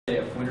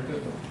pointer to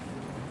it?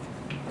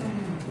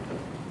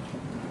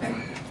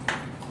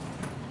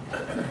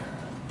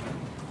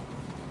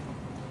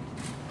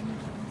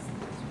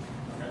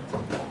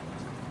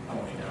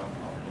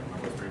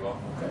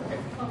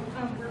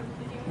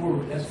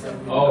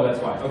 Oh, that's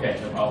why. Okay,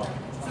 no problem.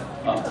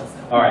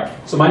 All right.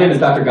 So my name is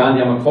Dr.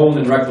 Gandhi. I'm a colon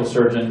and rectal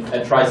surgeon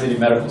at Tri-City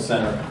Medical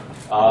Center.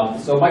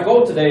 So my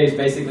goal today is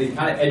basically to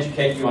kind of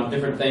educate you on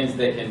different things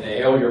that can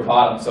ail your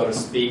bottom, so to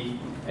speak,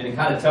 and to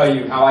kind of tell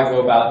you how I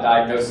go about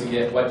diagnosing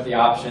it, what the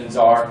options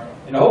are,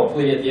 and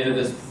hopefully at the end of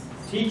this,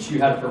 teach you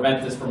how to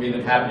prevent this from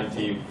even happening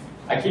to you.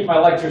 I keep my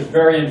lectures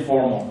very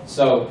informal,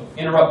 so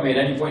interrupt me at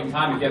any point in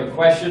time. If you have a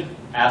question,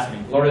 ask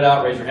me. Blurt it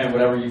out, raise your hand,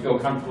 whatever you feel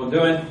comfortable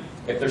doing.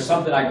 If there's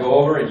something I go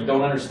over and you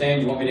don't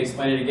understand, you want me to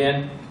explain it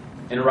again,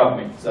 interrupt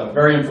me. So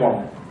very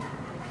informal.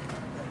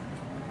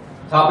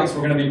 Topics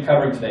we're going to be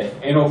covering today: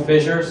 anal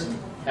fissures,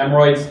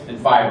 hemorrhoids, and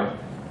fiber.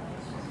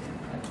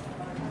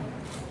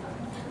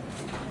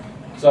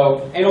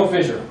 So anal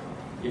fissure.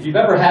 If you've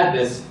ever had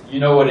this, you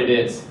know what it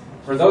is.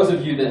 For those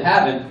of you that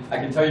haven't, I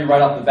can tell you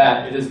right off the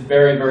bat, it is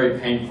very, very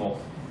painful.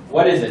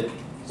 What is it?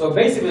 So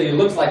basically it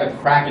looks like a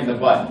crack in the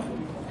butt.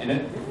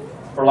 And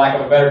for lack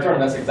of a better term,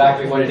 that's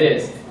exactly what it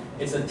is.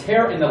 It's a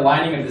tear in the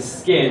lining of the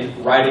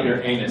skin right in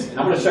your anus. And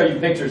I'm going to show you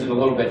pictures in a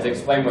little bit to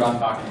explain what I'm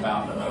talking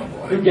about.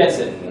 Who gets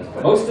it?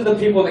 Most of the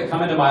people that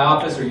come into my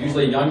office are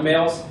usually young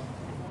males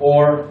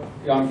or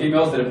young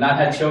females that have not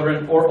had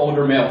children, or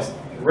older males.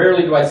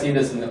 Rarely do I see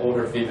this in the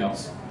older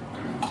females.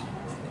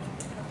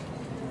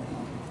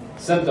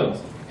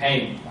 Symptoms: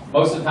 pain.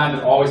 Most of the time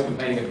they're always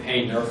complaining of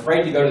pain. They're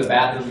afraid to go to the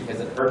bathroom because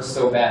it hurts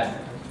so bad.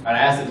 And I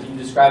ask them, can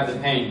you describe the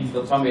pain?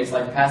 They'll tell me it's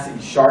like passing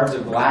shards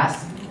of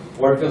glass,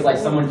 or it feels like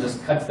someone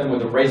just cuts them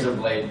with a razor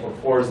blade or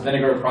pours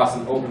vinegar across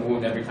an open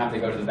wound every time they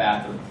go to the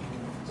bathroom.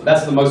 So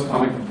that's the most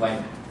common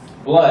complaint.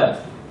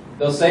 Blood.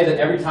 They'll say that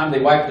every time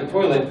they wipe the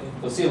toilet,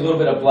 they'll see a little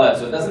bit of blood.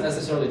 So it doesn't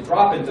necessarily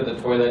drop into the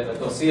toilet, but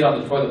they'll see it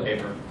on the toilet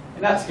paper.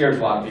 And that scares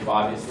a lot of people,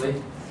 obviously.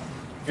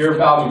 Fear of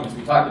bowel movements.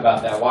 We talked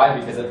about that. Why?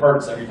 Because it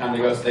hurts every time they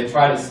go. So they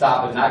try to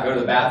stop and not go to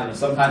the bathroom.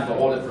 Sometimes they'll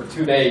hold it for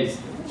 2 days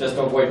just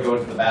to avoid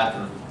going to the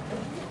bathroom.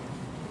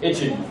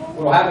 Itching.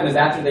 What will happen is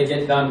after they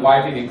get done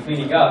wiping and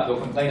cleaning up, they'll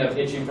complain of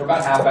itching for about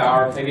a half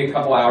hour, maybe a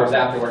couple hours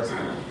afterwards.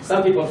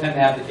 Some people tend to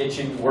have the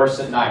itching worse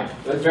at night.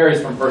 But it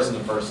varies from person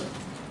to person.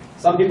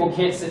 Some people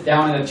can't sit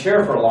down in a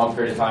chair for a long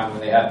period of time when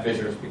they have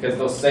fissures because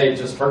they'll say it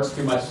just hurts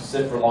too much to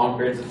sit for long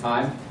periods of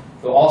time.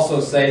 They'll also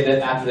say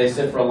that after they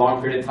sit for a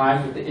long period of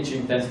time, the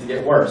itching tends to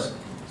get worse.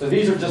 So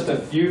these are just a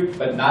few,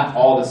 but not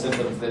all the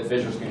symptoms that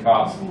fissures can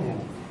cause.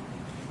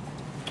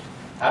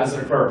 How does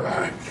it occur?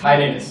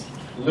 Tight anus.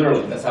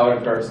 Literally, that's how it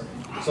occurs.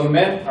 So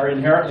men are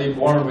inherently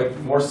born with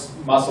more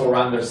muscle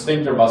around their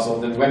sphincter muscle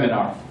than women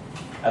are.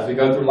 As we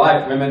go through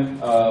life, women,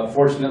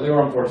 fortunately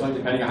or unfortunately,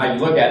 depending on how you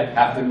look at it,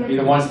 have to be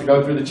the ones to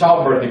go through the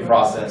childbirthing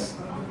process.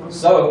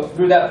 So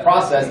through that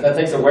process, that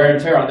takes a wear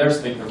and tear on their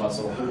sphincter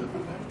muscle.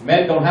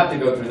 Men don't have to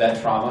go through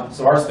that trauma,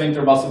 so our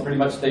sphincter muscle pretty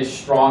much stays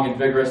strong and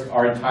vigorous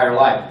our entire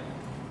life.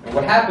 And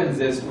what happens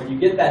is, when you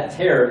get that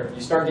tear,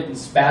 you start getting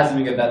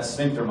spasming of that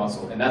sphincter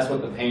muscle, and that's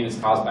what the pain is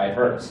caused by. It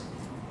hurts.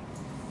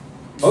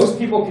 Most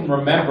people can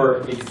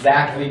remember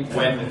exactly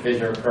when the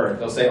fissure occurred.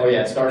 They'll say, oh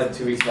yeah, it started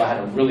 2 weeks ago, I had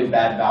a really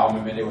bad bowel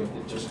movement,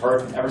 it just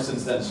hurt, and ever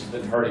since then it's just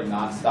been hurting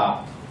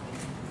nonstop.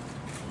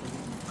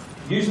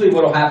 Usually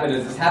what will happen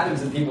is, this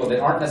happens in people that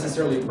aren't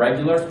necessarily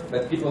regular,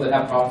 but people that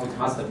have problems with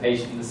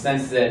constipation, in the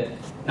sense that,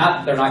 not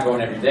that they're not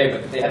going every day,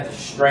 but that they have to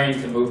strain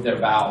to move their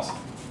bowels.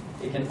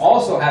 It can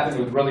also happen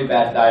with really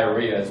bad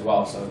diarrhea as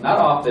well. So not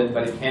often,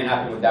 but it can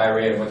happen with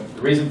diarrhea.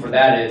 The reason for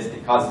that is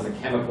it causes a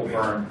chemical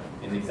burn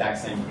in the exact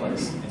same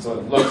place. And so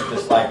it looks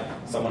just like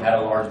someone had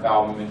a large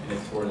bowel movement and it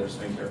tore their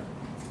sphincter.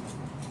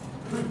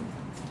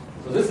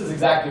 So this is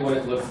exactly what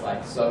it looks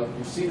like. So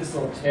you see this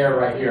little tear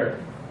right here.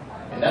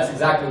 And that's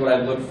exactly what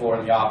I look for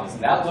in the office.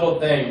 And that little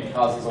thing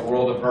causes a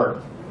world of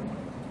hurt.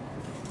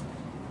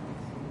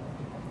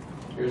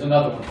 Here's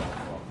another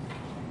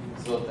one.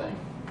 This little thing.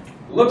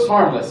 It looks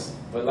harmless,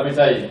 but let me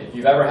tell you, if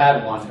you've ever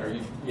had one, or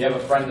you have a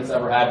friend that's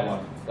ever had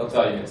one, they'll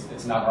tell you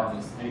it's not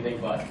harmless, anything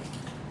but.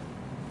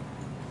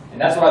 And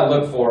that's what I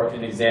look for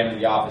in examining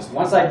the office.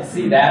 Once I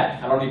see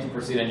that, I don't need to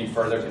proceed any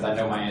further because I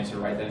know my answer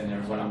right then and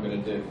there is what I'm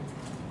going to do.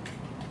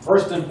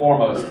 First and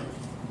foremost,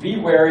 be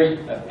wary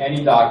of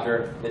any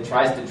doctor that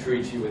tries to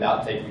treat you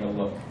without taking a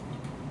look.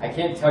 I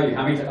can't tell you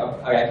how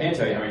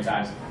many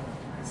times.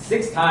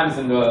 6 times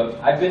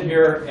I've been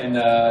here in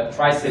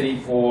Tri-City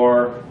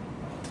for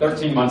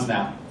 13 months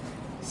now.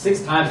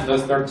 6 times in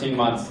those 13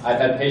 months, I've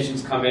had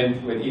patients come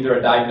in with either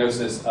a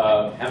diagnosis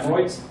of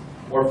hemorrhoids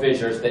or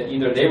fissures that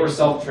either they were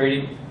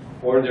self-treating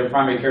or their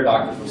primary care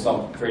doctors were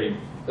self-treating.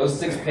 Those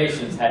 6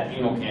 patients had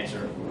anal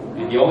cancer.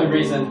 And the only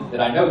reason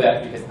that I know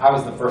that is because I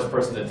was the first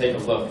person to take a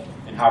look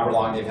and however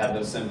long they've had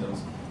those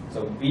symptoms.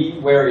 So be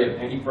wary of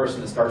any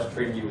person that starts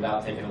treating you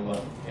without taking a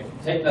look. If you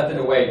take nothing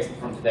away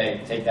from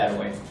today, take that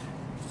away.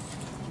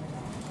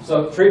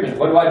 So treatment,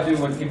 what do I do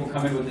when people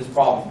come in with this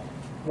problem?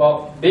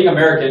 Well, being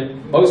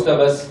American, most of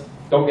us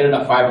don't get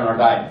enough fiber in our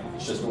diet.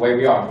 It's just the way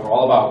we are. We're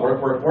all about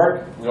work, work,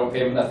 work. We don't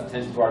pay enough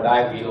attention to our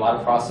diet. We eat a lot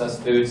of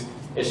processed foods.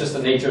 It's just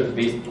the nature of the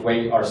beast, the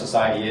way our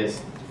society is.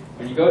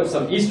 When you go to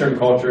some Eastern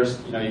cultures,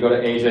 you go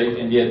to Asia,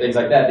 India, things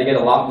like that, they get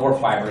a lot more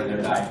fiber in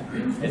their diet.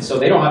 And so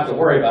they don't have to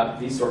worry about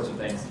these sorts of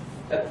things.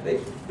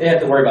 They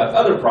have to worry about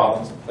other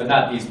problems, but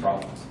not these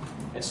problems.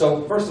 And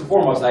so first and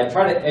foremost, I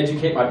try to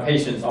educate my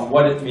patients on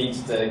what it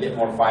means to get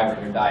more fiber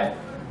in your diet.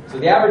 So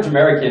the average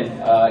American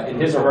in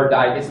his or her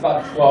diet gets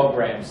about 12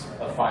 grams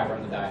of fiber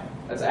in the diet.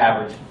 That's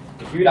average.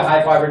 If you eat a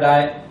high fiber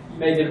diet, you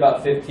may get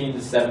about 15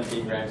 to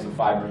 17 grams of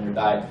fiber in your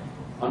diet.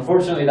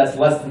 Unfortunately, that's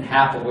less than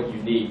half of what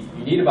you need.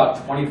 You need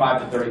about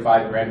 25 to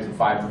 35 grams of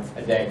fiber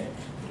a day.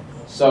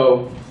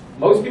 So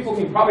most people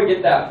can probably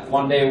get that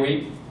 1 day a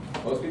week.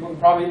 Most people can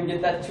probably even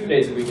get that 2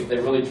 days a week if they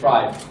really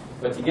tried.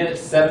 But to get it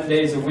 7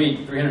 days a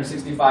week,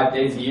 365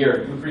 days a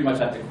year, you pretty much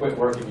have to quit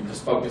working and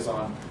just focus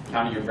on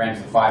counting your grams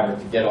of fiber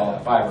to get all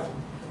that fiber.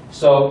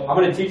 So I'm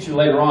going to teach you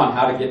later on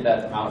how to get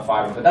that amount of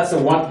fiber. But that's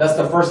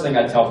the first thing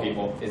I tell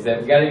people, is that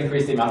we've got to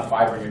increase the amount of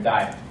fiber in your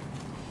diet.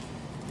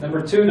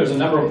 Number two, there's a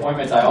number of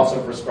ointments I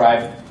also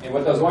prescribe. And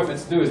what those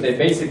ointments do is they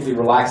basically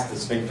relax the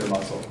sphincter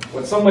muscle.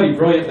 What somebody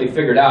brilliantly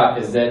figured out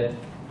is that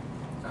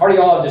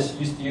cardiologists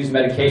used to use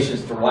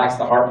medications to relax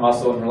the heart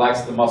muscle and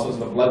relax the muscles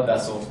of the blood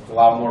vessels to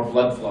allow more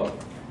blood flow.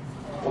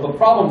 Well, the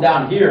problem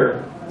down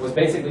here was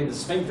basically the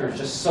sphincter is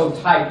just so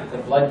tight that the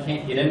blood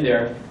can't get in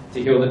there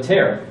to heal the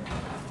tear.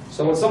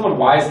 So what someone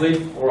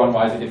wisely, or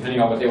unwisely, depending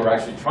on what they were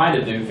actually trying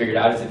to do, figured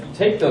out is if you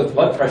take those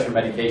blood pressure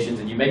medications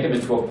and you make them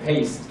into a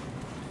paste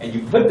and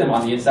you put them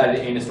on the inside of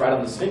the anus right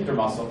on the sphincter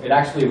muscle, it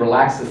actually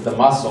relaxes the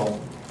muscle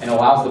and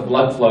allows the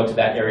blood flow to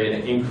that area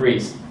to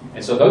increase.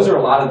 And so those are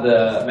a lot of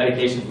the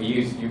medications we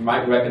use. You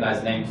might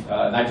recognize names,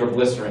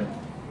 nitroglycerin,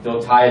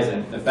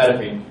 diltiazem,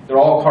 nifedipine. They're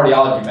all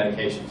cardiology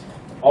medications.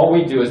 All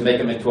we do is make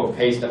them into a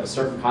paste of a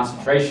certain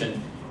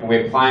concentration, and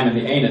we apply them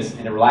in the anus,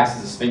 and it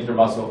relaxes the sphincter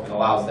muscle and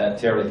allows that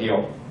tear to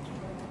heal.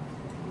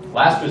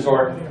 Last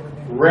resort,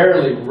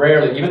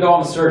 rarely, even though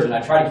I'm a surgeon,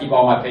 I try to keep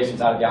all my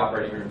patients out of the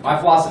operating room. My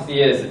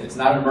philosophy is, if it's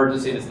not an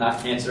emergency and it's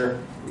not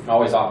cancer, we can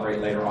always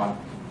operate later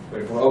on.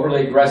 But if we're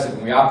overly aggressive,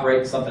 when we operate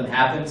and something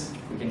happens,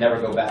 we can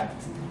never go back.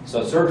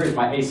 So surgery is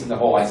my ace in the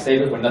hole. I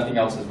save it when nothing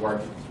else is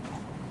working.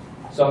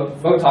 So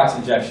Botox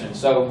injection.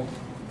 So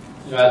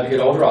as we get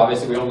older,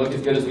 obviously we don't look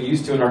as good as we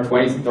used to in our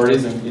 20s and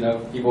 30s,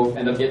 and people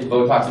end up getting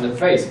Botox in the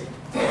face.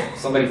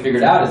 Somebody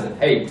figured out is that,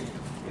 hey,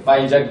 if I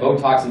inject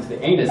Botox into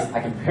the anus, I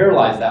can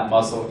paralyze that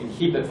muscle and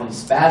keep it from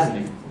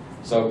spasming.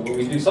 So what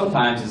we do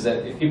sometimes is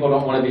that if people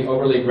don't want to be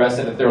overly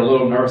aggressive, if they're a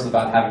little nervous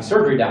about having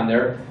surgery down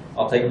there,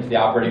 I'll take them to the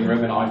operating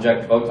room and I'll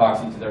inject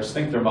Botox into their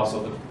sphincter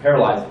muscle to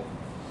paralyze it.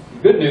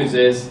 The good news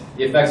is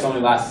the effects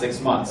only last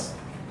 6 months.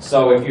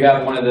 So if you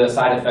have one of the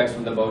side effects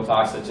from the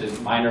Botox, such as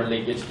minor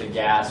leakage to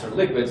gas or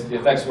liquids, the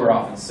effects wear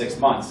off in 6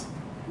 months.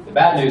 The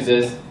bad news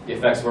is the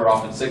effects wear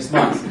off in 6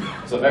 months.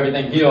 So if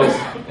everything heals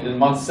and in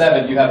month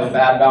 7 you have a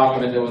bad bowel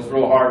movement that was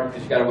real hard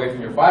because you got away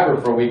from your fiber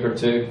for a week or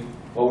two,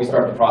 well, we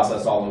start the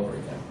process all over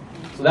again.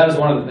 So that is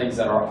one of the things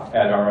that are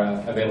at our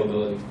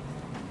availability.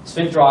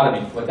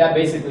 Sphincterotomy. What that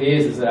basically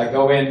is that I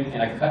go in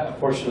and I cut a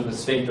portion of the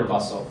sphincter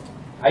muscle.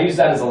 I use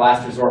that as a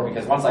last resort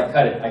because once I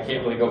cut it, I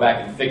can't really go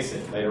back and fix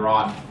it later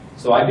on.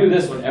 So I do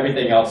this when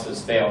everything else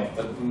has failed.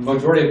 But the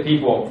majority of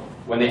people,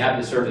 when they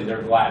have the surgery,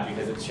 they're glad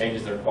because it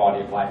changes their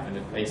quality of life and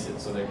it makes it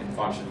so they can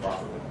function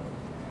properly.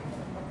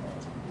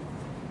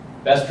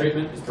 Best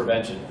treatment is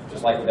prevention.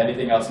 Just like with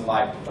anything else in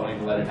life, don't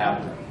even let it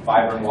happen.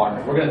 Fiber and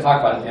water. We're going to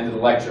talk about at the end of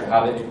the lecture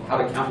how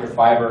to count your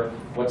fiber,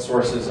 what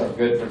sources are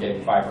good for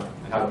getting fiber,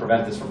 and how to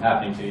prevent this from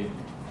happening to you.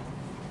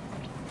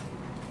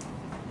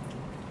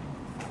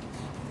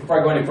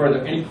 Before I go any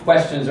further, any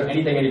questions or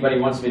anything anybody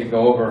wants me to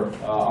go over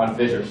on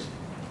fissures?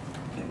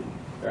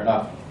 Fair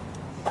enough.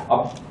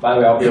 By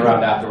the way, I'll be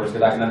around afterwards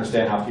because I can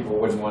understand how people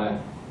wouldn't want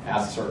to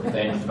ask certain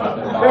things about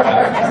their bowel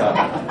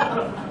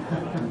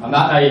habits. I'm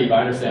not naive,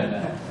 I understand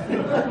that.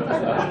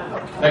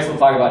 So, next we'll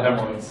talk about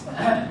hemorrhoids.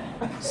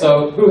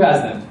 So who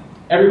has them?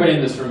 Everybody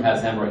in this room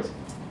has hemorrhoids.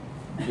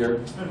 Your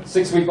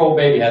 6-week-old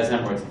baby has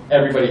hemorrhoids.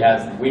 Everybody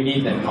has them. We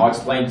need them, and I'll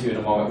explain to you in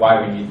a moment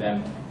why we need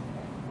them.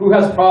 Who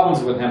has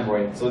problems with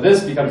hemorrhoids? So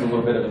this becomes a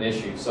little bit of an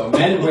issue. So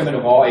men and women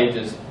of all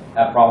ages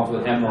have problems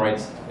with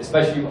hemorrhoids,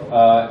 especially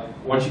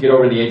once you get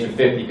over the age of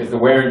 50, because the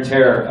wear and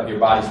tear of your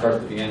body starts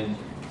to begin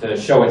to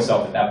show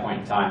itself at that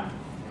point in time.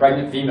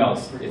 Pregnant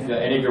females, if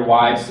any of your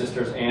wives,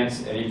 sisters,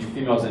 aunts, any of you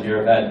females in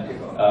here have had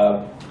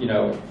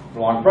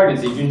prolonged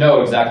pregnancies, you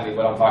know exactly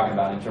what I'm talking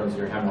about in terms of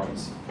your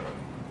hemorrhoids.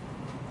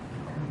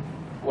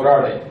 What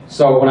are they?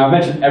 So when I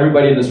mentioned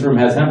everybody in this room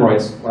has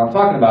hemorrhoids, what I'm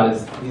talking about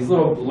is these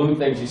little blue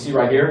things you see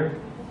right here.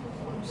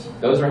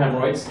 Those are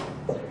hemorrhoids.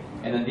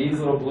 And then these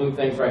little blue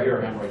things right here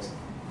are hemorrhoids.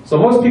 So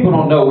most people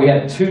don't know we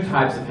have 2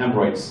 types of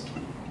hemorrhoids.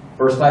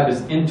 First type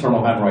is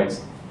internal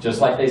hemorrhoids.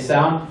 Just like they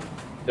sound,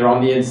 they're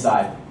on the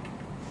inside.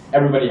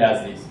 Everybody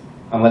has these.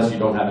 unless you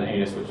don't have an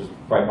anus, which is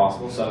quite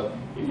possible. So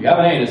if you have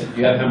an anus,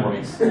 you have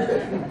hemorrhoids.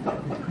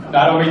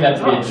 Now, I don't mean that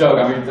to be a joke.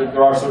 I mean,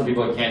 there are certain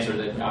people with cancer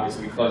that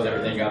obviously we close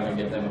everything up and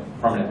get them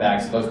a permanent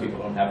bag, so those people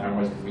don't have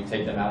hemorrhoids because we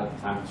take them out at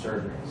the time of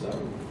surgery. So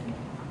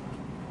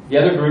the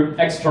other group,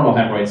 external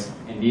hemorrhoids,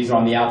 and these are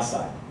on the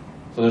outside.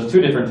 So there's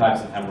two different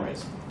types of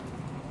hemorrhoids.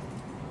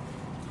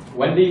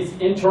 When these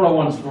internal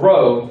ones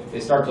grow, they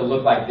start to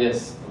look like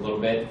this a little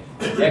bit.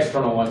 The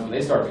external ones, when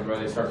they start to grow,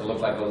 they start to look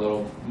like a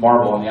little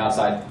marble on the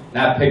outside. And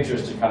I have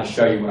pictures to kind of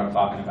show you what I'm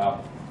talking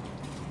about.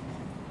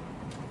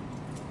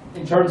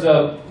 In terms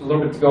of a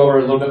little bit to go over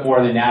a little bit more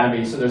of the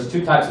anatomy, so there's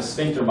two types of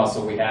sphincter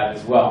muscle we have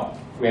as well.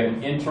 We have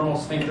an internal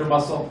sphincter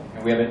muscle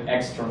and we have an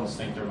external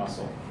sphincter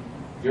muscle.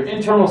 Your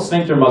internal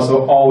sphincter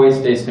muscle always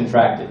stays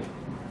contracted.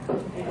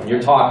 When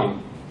you're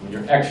talking, when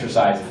you're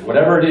exercising,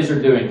 whatever it is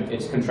you're doing,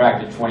 it's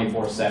contracted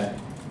 24/7.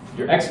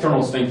 Your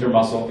external sphincter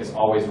muscle is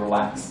always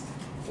relaxed.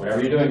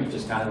 Whatever you're doing, you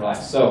just kind of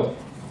relax. So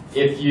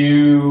if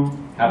you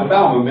have a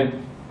bowel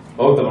movement,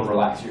 both of them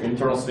relax. Your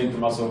internal sphincter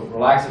muscle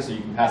relaxes so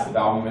you can pass the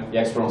bowel movement. The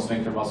external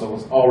sphincter muscle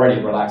was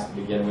already relaxed to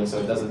begin with, so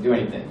it doesn't do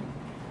anything.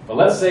 But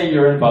let's say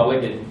you're in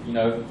public and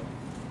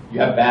you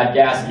have bad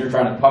gas and you're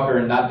trying to pucker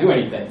and not do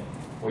anything.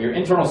 Well, your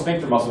internal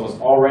sphincter muscle is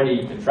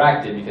already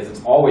contracted because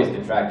it's always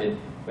contracted,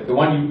 but the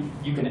one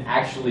you can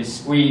actually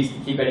squeeze to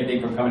keep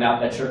anything from coming out,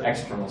 that's your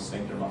external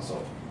sphincter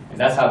muscle. And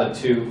that's how the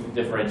two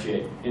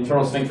differentiate.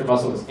 Internal sphincter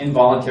muscle is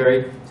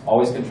involuntary, it's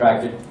always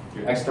contracted.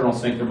 Your external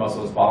sphincter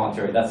muscle is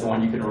voluntary. That's the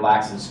one you can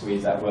relax and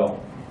squeeze at will.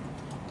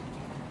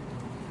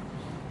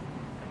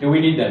 Do we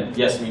need them?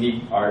 Yes, we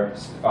need our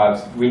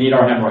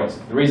hemorrhoids.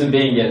 The reason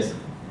being is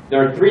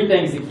there are three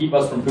things that keep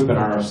us from pooping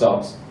on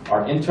ourselves: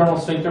 our internal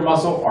sphincter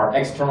muscle, our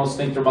external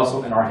sphincter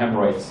muscle, and our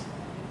hemorrhoids.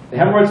 The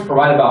hemorrhoids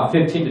provide about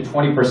 15 to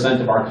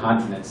 20% of our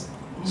continence.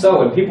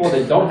 So in people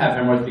that don't have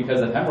hemorrhoids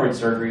because of hemorrhoid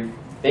surgery,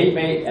 they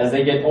may, as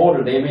they get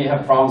older, they may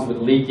have problems with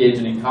leakage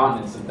and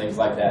incontinence and things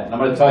like that. And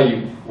I'm going to tell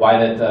you why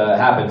that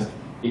happens.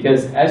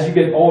 Because as you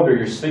get older,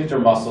 your sphincter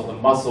muscle, the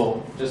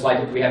muscle, just like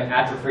if we have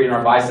atrophy in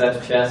our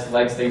biceps, chest,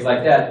 legs, things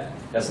like that,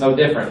 that's no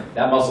different.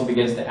 That muscle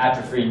begins to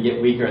atrophy and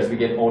get weaker as we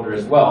get older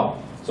as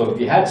well. So if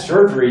you had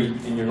surgery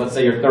in your, let's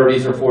say your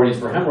 30s or 40s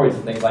for hemorrhoids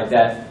and things like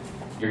that,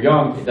 you're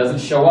young, it doesn't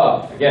show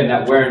up. Again,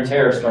 that wear and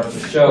tear starts to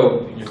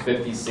show in your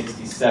 50s,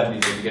 60s,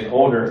 70s as you get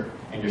older,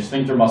 and your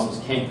sphincter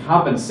muscles can't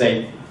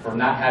compensate for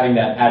not having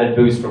that added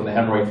boost from the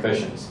hemorrhoid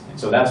cushions. And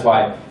so that's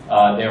why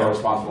they are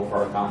responsible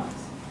for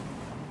incontinence.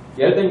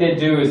 The other thing they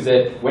do is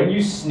that when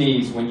you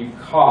sneeze, when you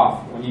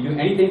cough, when you do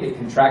anything that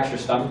contracts your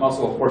stomach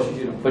muscle, of course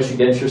you do to push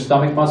against your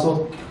stomach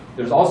muscle,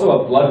 there's also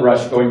a blood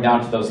rush going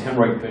down to those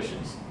hemorrhoid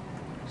cushions.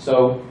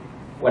 So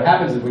what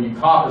happens is when you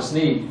cough or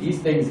sneeze, these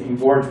things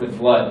engorge with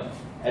blood.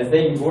 As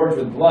they engorge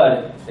with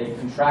blood, they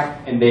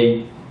contract and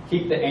they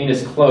keep the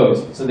anus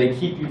closed, so they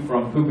keep you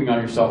from pooping on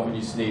yourself when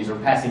you sneeze or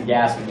passing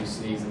gas when you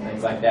sneeze and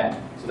things like that.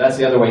 So that's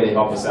the other way they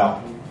help us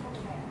out.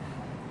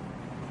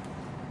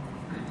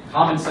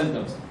 Common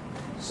symptoms.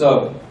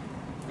 So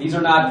these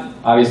are not,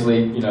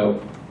 obviously,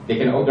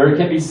 there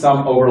can be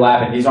some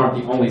overlap, and these aren't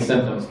the only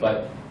symptoms,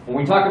 but when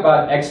we talk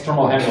about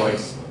external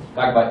hemorrhoids,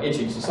 talk about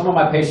itching. So some of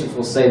my patients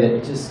will say that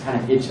it just kind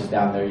of itches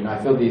down there.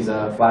 I feel these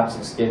flaps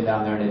of skin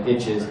down there and it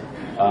itches.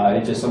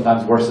 It just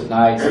sometimes worse at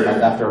night,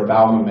 sometimes after a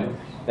bowel movement.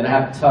 Then I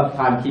have a tough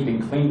time keeping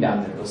clean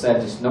down there. They'll say,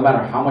 no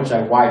matter how much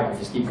I wipe, I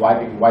just keep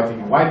wiping and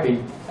wiping and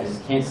wiping, I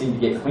just can't seem to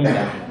get clean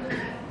down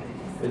there.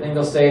 The thing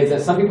they'll say is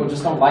that some people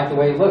just don't like the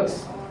way it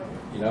looks.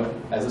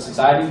 As a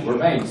society, we're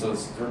vain, so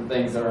certain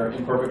things that are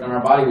imperfect on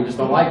our body, we just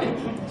don't like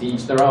it. To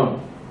each their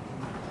own.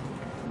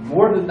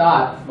 More than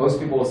not, most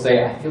people will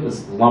say, I feel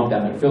this lump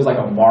down there. It feels like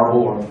a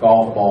marble or a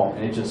golf ball,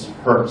 and it just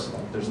hurts.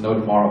 Like there's no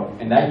tomorrow.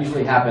 And that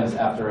usually happens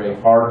after a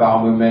hard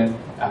bowel movement,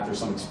 after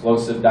some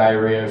explosive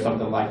diarrhea or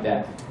something like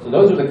that. So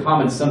those are the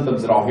common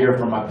symptoms that I'll hear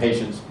from my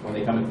patients when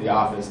they come into the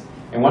office.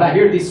 And when I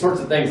hear these sorts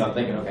of things, I'm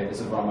thinking, okay,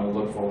 this is what I'm going to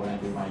look for when I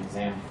do my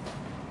exam.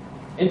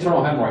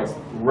 Internal hemorrhoids,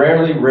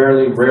 rarely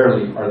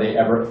are they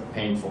ever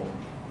painful.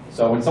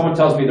 So when someone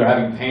tells me they're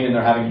having pain and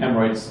they're having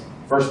hemorrhoids,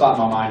 first thought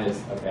in my mind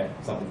is, okay,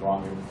 something's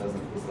wrong here,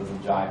 this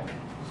doesn't jive.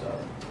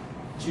 So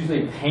it's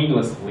usually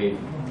painless bleeding.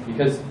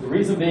 Because the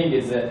reason being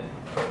is that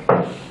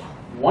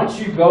once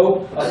you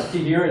go up to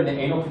here in the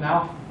anal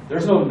canal,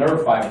 there's no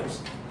nerve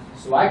fibers.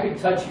 So I could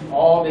touch you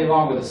all day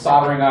long with a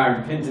soldering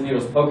iron, pins and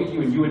needles, poke at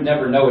you, and you would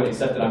never know it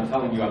except that I'm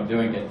telling you I'm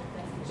doing it.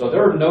 So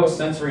there are no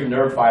sensory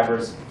nerve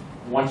fibers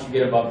once you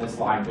get above this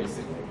line,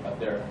 basically, up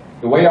there.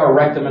 The way our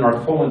rectum and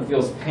our colon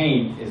feels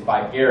pain is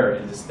by air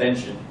and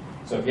distension.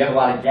 So if you have a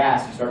lot of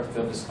gas, you start to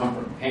feel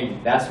discomfort and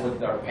pain. That's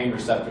what our pain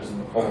receptors in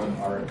the colon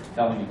are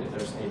telling you, that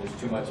there's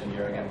too much in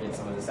here, I gotta get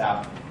some of this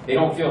out. They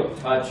don't feel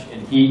touch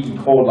and heat and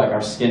cold like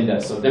our skin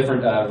does, so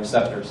different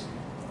receptors.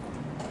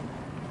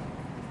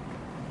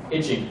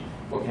 Itching.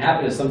 What can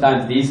happen is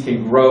sometimes these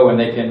can grow and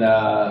they can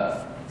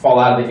fall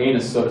out of the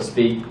anus, so to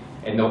speak,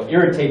 and they'll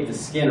irritate the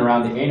skin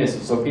around the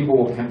anus. So people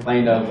will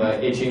complain of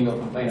itching, they'll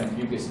complain of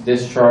mucus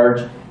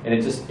discharge, and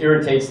it just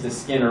irritates the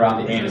skin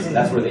around the anus, and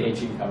that's where the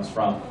itching comes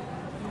from.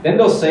 Then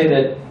they'll say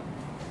that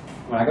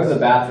when I go to the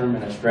bathroom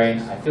and I strain,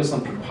 I feel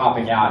something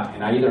popping out,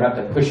 and I either have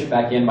to push it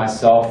back in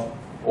myself,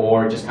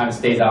 or it just kind of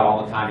stays out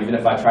all the time. Even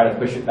if I try to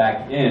push it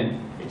back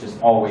in, it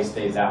just always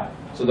stays out.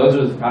 So those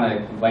are the kind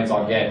of complaints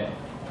I'll get.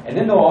 And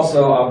then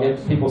I'll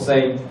get people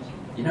saying,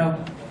 you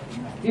know,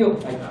 I feel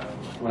like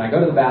when I go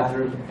to the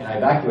bathroom and I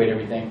evacuate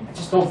everything, I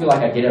just don't feel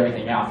like I get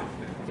everything out.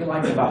 I feel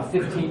like in about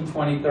 15,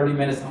 20, 30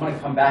 minutes, I'm going to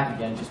come back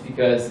again just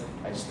because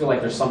I just feel like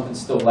there's something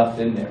still left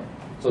in there.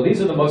 So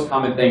these are the most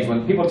common things.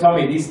 When people tell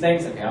me these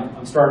things, okay,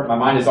 my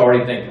mind is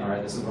already thinking, all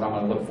right, this is what I'm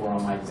going to look for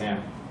on my exam.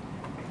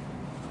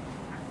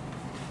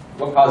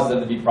 What causes them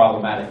to be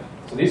problematic?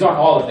 So these aren't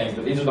all the things,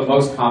 but these are the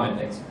most common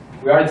things.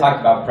 We already talked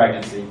about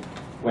pregnancy.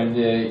 When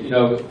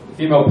the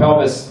female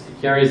pelvis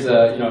carries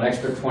an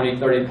extra 20,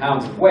 30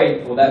 pounds of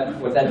weight, well,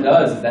 what that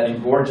does is that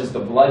engorges the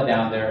blood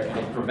down there, and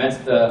it prevents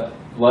the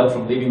blood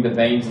from leaving the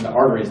veins and the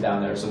arteries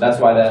down there. So that's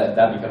why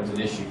that becomes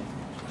an issue.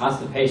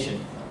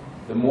 Constipation.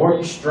 The more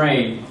you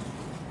strain,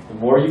 the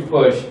more you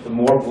push, the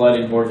more blood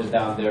engorges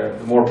down there,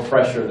 the more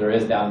pressure there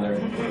is down there.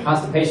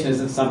 Constipation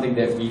isn't something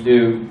that we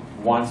do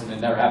once and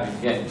it never happens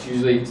again. It's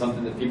usually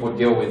something that people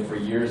deal with for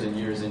years and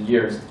years and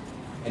years.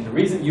 And the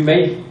reason you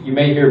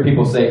may hear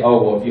people say,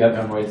 oh, well, if you have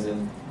hemorrhoids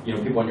and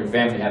people in your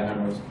family have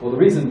hemorrhoids. Well, the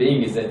reason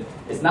being is that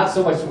it's not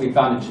so much that we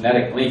found a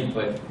genetic link,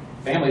 but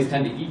families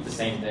tend to eat the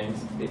same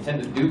things. They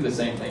tend to do the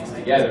same things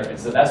together. And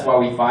so that's why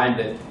we find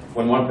that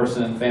when one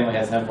person in the family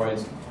has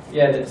hemorrhoids,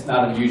 yeah, it's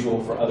not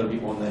unusual for other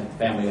people in the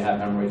family to have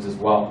hemorrhoids as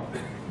well.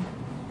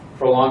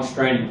 Prolonged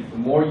straining. The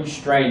more you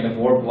strain, the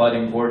more blood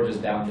engorges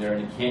down there,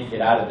 and it can't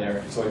get out of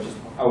there. So it just,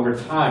 over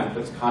time, it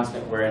puts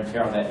constant wear and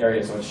tear on that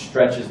area, so it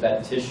stretches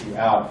that tissue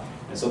out,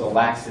 and so the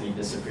laxity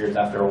disappears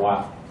after a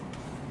while.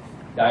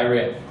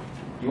 Diarrhea.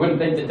 You wouldn't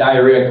think that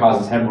diarrhea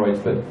causes hemorrhoids,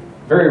 but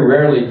very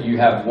rarely do you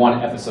have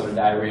one episode of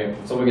diarrhea.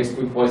 When someone gets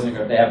food poisoning,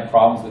 or if they have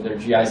problems with their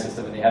GI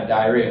system and they have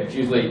diarrhea, it's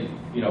usually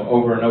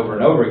over and over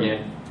and over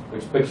again,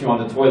 which puts you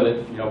on the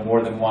toilet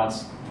more than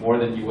once, more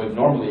than you would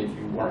normally if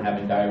you weren't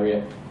having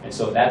diarrhea. And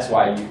so that's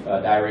why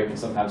diarrhea can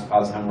sometimes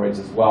cause hemorrhoids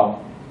as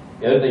well.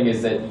 The other thing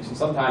is that you can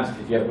sometimes,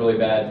 if you have really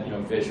bad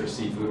fish or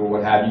seafood or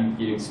what have you,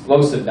 get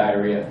explosive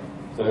diarrhea.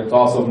 So there's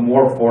also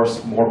more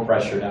force, more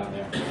pressure down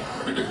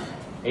there.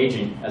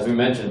 Aging, as we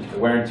mentioned, the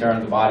wear and tear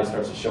on the body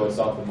starts to show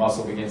itself. The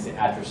muscle begins to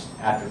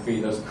atrophy.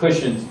 Those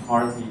cushions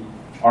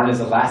aren't as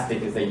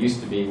elastic as they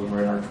used to be when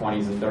we're in our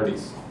 20s and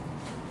 30s.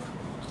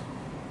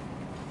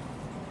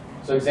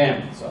 So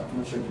exam. So I'm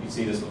not sure if you can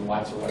see this with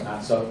lights or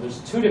whatnot. So there's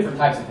two different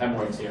types of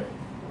hemorrhoids here.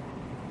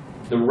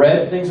 The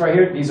red things right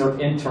here, these are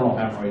internal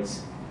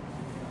hemorrhoids.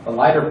 The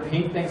lighter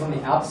pink things on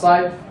the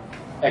outside,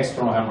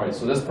 external hemorrhoids.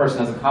 So this person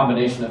has a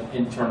combination of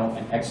internal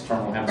and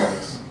external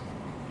hemorrhoids.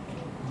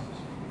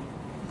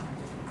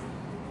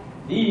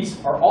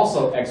 These are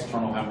also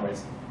external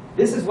hemorrhoids.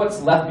 This is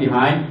what's left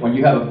behind when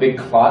you have a big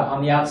clot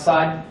on the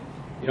outside.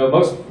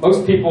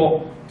 Most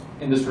people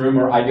in this room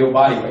are ideal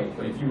body weight,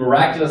 but if you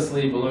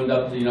miraculously ballooned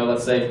up to,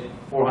 let's say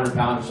 400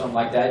 pounds or something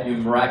like that, you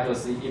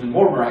miraculously, even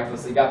more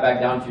miraculously, got back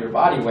down to your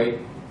body weight.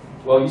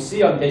 Well, you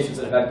see on patients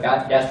that have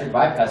had gastric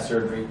bypass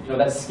surgery,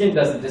 that skin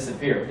doesn't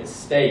disappear, it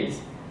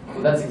stays.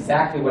 Well, that's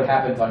exactly what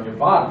happens on your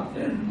bottom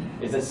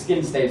there, is that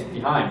skin stays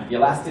behind. The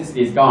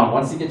elasticity is gone.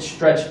 Once it gets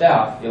stretched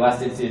out, the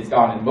elasticity is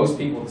gone. And most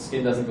people, the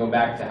skin doesn't go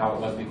back to how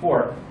it was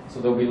before. So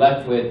they'll be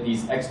left with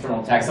these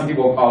external tags. Some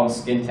people will call them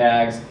skin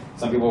tags.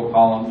 Some people will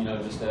call them,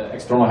 just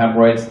external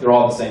hemorrhoids. They're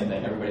all the same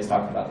thing. Everybody's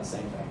talking about the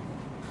same thing.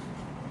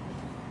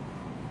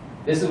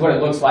 This is what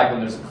it looks like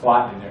when there's a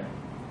clot in there.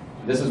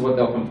 This is what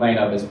they'll complain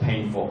of as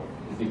painful,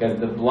 is because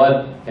the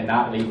blood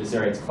cannot leave this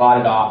area. It's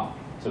clotted off,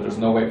 so there's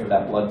no way for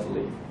that blood to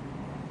leave.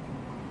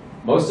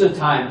 Most of the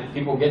time, if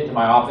people get to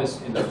my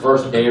office in the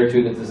first day or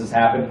two that this has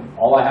happened,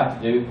 all I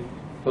have to do,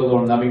 put a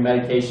little numbing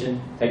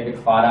medication, take the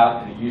clot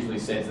out, and it usually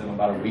saves them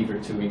about a week or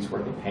 2 weeks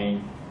worth of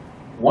pain.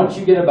 Once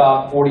you get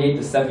about 48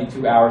 to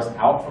 72 hours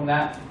out from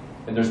that,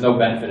 then there's no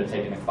benefit of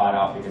taking the clot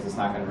out because it's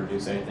not going to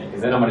reduce anything.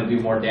 Because then I'm going to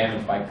do more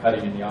damage by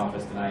cutting in the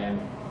office than I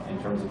am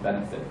in terms of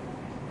benefit.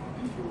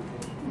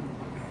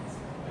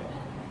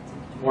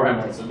 More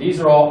hemorrhoids. So these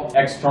are all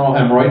external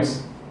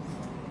hemorrhoids,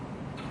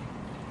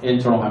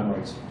 internal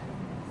hemorrhoids.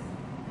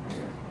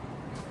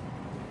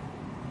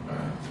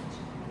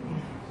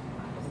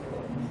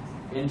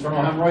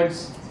 Internal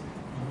hemorrhoids,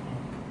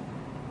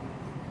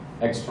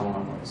 external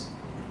hemorrhoids.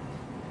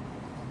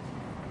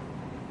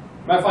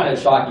 You might find it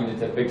shocking to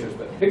take pictures,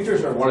 but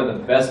pictures are one of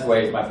the best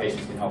ways my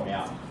patients can help me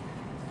out.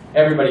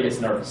 Everybody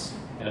gets nervous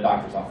in a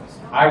doctor's office.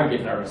 I would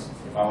get nervous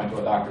if I went to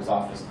a doctor's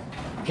office.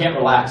 You can't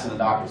relax in a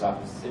doctor's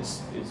office.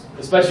 It's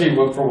especially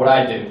for what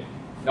I do.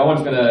 No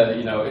one's gonna,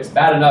 it's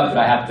bad enough that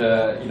I have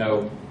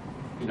to,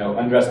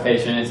 undress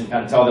patients and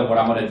kind of tell them what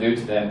I'm going to do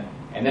to them.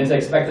 And then to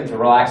expect them to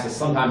relax is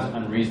sometimes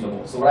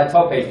unreasonable. So what I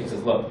tell patients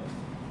is, look,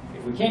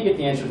 if we can't get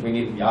the answers we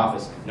need in the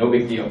office, no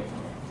big deal.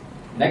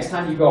 Next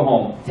time you go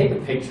home, take a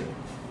picture.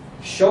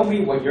 Show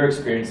me what you're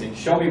experiencing.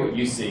 Show me what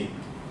you see.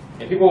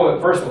 And people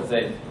at first will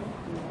say,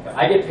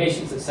 I get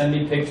patients that send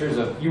me pictures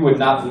of, you would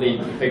not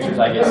believe the pictures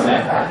I get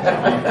sent.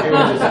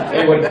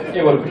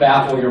 It would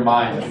baffle your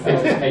mind, the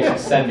pictures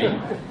patients send me.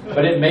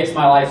 But it makes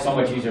my life so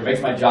much easier, it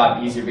makes my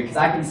job easier, because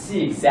I can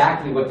see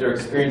exactly what they're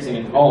experiencing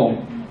at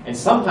home. And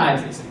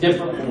sometimes it's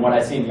different from what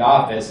I see in the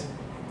office.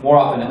 More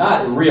often than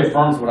not, it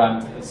reaffirms what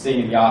I'm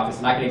seeing in the office,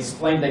 and I can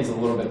explain things a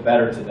little bit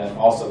better to them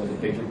also with the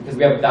picture, because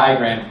we have a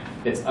diagram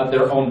that's of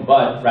their own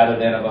butt rather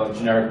than of a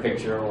generic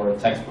picture or a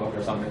textbook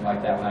or something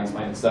like that when I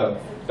explain it. So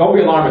don't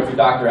be alarmed if your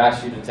doctor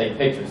asks you to take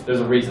pictures.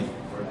 There's a reason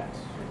for that.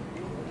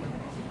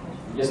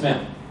 Yes,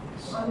 ma'am.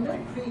 On the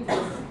previous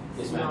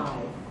Yes, ma'am.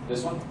 slide,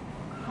 This one?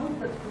 how did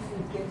the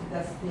person get to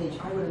that stage?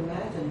 I would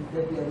imagine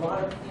there'd be a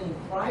lot of pain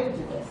prior to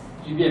this.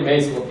 You'd be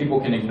amazed at what people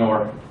can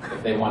ignore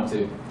if they want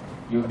to.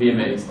 You would be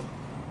amazed.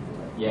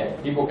 Yeah,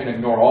 people can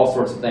ignore all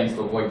sorts of things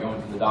to avoid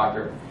going to the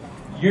doctor.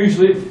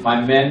 Usually,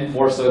 my men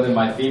more so than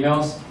my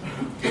females,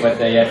 but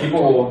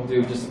people will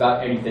do just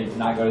about anything to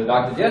not go to the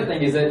doctor. The other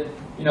thing is that,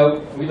 you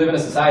know, we live in a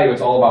society where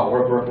it's all about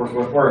work, work, work,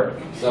 work, work.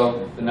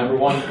 So the number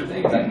one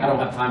thing is that I don't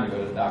have time to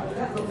go to the doctor.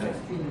 That looks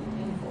extremely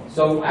painful.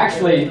 So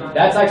actually,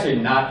 that's actually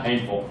not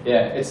painful.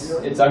 Yeah,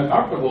 it's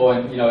uncomfortable,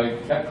 and you know,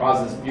 it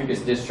causes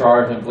mucus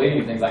discharge and bleeding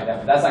and things like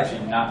that. But that's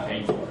actually not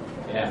painful.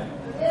 Yeah.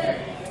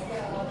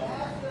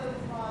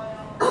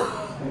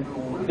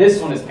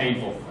 This one is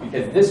painful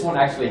because this one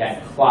actually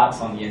had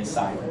clots on the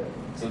inside.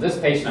 So this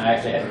patient I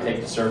actually had to take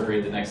to surgery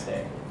the next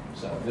day.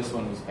 So this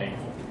one was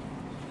painful.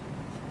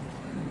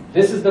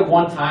 This is the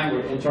one time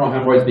where internal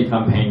hemorrhoids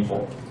become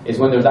painful, is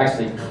when there's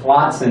actually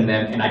clots in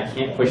them and I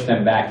can't push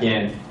them back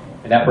in,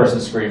 and that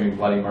person's screaming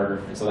bloody murder.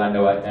 And so I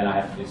know then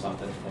I have to do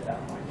something at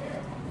that point.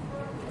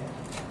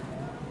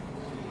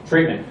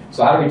 Treatment.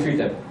 So how do we treat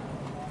them?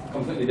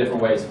 Completely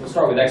different ways. We'll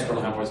start with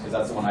external hemorrhoids because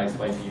that's the one I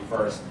explained to you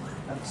first.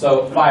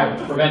 So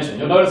fiber, prevention.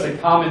 You'll notice a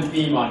common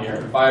theme on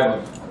here, fiber,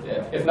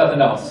 if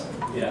nothing else.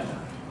 Yeah.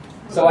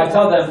 So I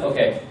tell them,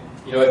 okay,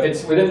 you know, if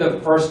it's within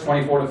the first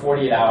 24 to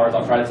 48 hours,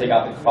 I'll try to take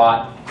out the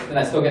clot. Then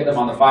I still get them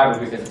on the fiber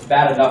because it's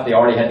bad enough they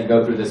already had to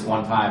go through this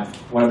one time.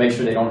 I want to make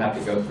sure they don't have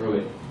to go through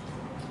it.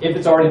 If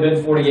it's already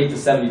been 48 to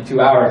 72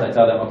 hours, I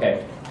tell them,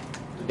 okay,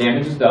 the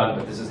damage is done,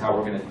 but this is how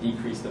we're going to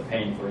decrease the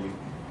pain for you.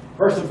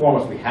 First and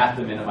foremost, we have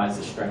to minimize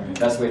the strain. The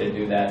best way to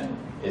do that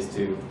is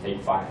to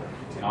take fiber.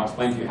 And I'll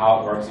explain to you how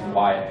it works and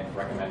why I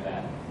recommend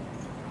that.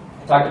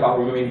 I talked about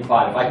removing the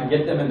clot. If I can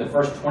get them in the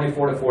first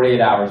 24 to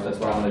 48 hours, that's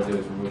what I'm going to do,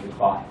 is remove the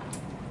clot.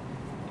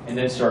 And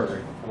then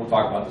surgery. And we'll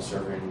talk about the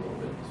surgery in a little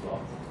bit as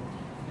well.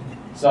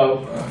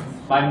 So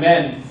my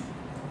men,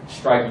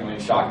 strikingly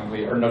and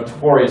shockingly, are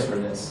notorious for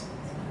this.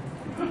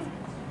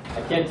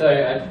 I can't tell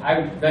you,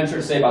 I venture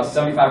to say about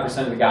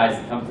 75% of the guys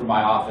that come through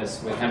my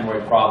office with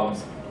hemorrhoid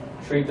problems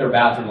treat their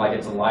bathroom like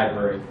it's a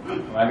library.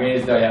 What I mean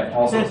is they have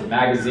all sorts of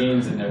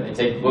magazines in there, they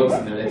take books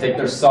in there, they take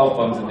their cell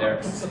phones in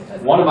there.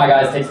 One of my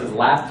guys takes his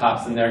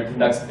laptops in there and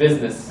conducts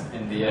business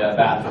in the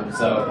bathroom.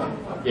 So,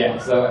 yeah,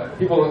 so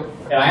people,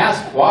 and I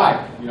ask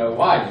why, you know,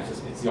 why?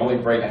 It's the only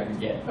break I can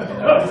get.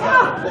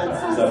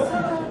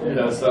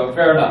 So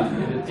fair enough.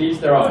 To teach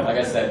their own, like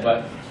I said.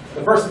 But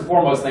the first and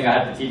foremost thing I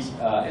have to teach,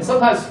 and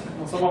sometimes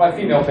some of my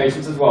female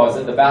patients as well, is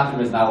that the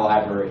bathroom is not a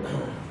library.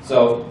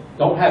 So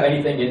don't have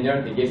anything in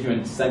there that gives you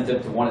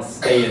incentive to want to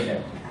stay in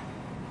there.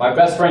 My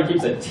best friend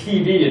keeps a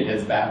TV in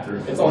his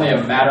bathroom. It's only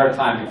a matter of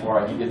time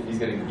before he's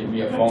going to give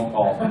me a phone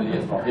call.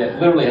 He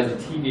literally has a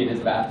TV in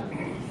his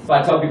bathroom. So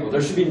I tell people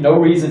there should be no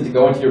reason to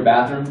go into your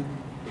bathroom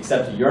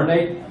except to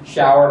urinate,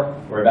 shower,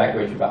 or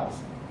evacuate your bowels.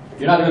 If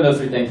you're not doing those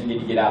three things, you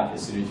need to get out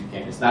as soon as you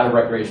can. It's not a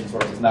recreation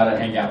source. It's not a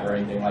hangout or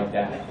anything like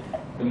that.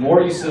 The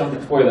more you sit on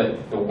the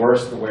toilet, the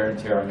worse the wear and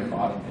tear on your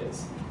bottom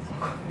is.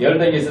 The other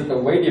thing is that the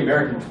way the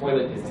American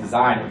toilet is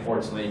designed,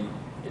 unfortunately,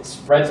 it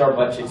spreads our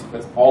butt cheeks and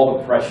puts all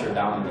the pressure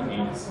down on the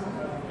anus.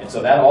 And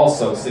so that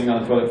also, sitting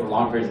on the toilet for a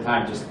long period of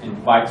time, just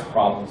invites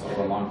problems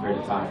over a long period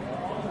of time.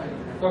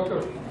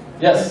 Doctor?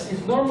 Yes?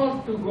 Is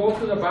normal to go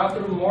to the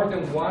bathroom more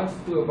than once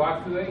to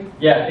evacuate?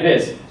 Yeah, it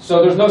is.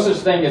 So there's no such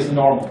thing as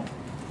normal.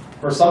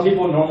 For some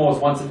people, normal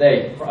is once a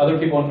day. For other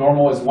people,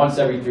 normal is once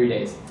every 3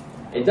 days.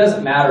 It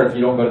doesn't matter if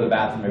you don't go to the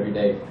bathroom every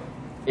day.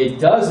 It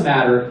does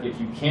matter if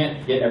you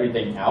can't get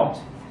everything out,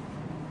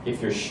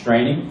 if you're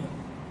straining,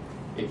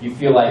 if you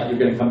feel like you're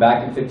going to come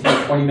back in 15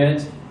 or 20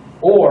 minutes,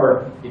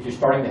 or if you're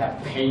starting to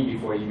have pain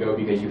before you go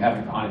because you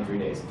haven't gone in 3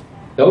 days.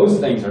 Those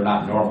things are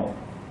not normal.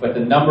 But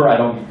the number I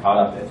don't get caught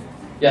up in.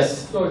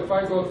 Yes? So if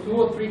I go 2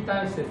 or 3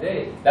 times a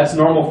day? That's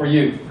normal for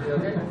you.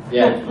 Okay.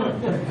 Yeah.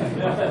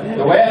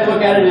 The way I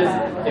look at it is,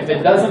 if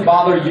it doesn't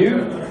bother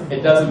you,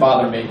 it doesn't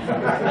bother me.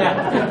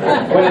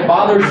 When it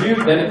bothers you,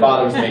 then it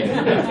bothers me.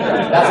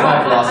 That's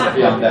my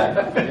philosophy on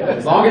that.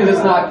 As long as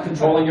it's not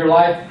controlling your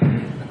life,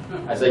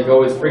 I say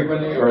go as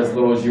frequently or as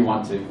little as you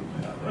want to.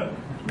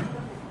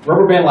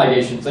 Rubber band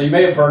ligation. So you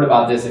may have heard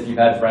about this if you've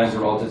had friends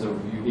or relatives or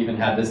you've even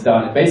had this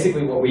done. And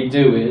basically what we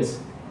do is,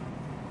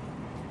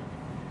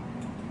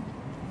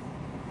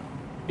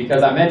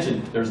 because I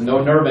mentioned there's no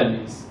nerve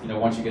endings, you know,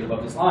 once you get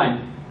above this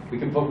line, we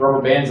can put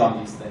rubber bands on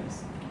these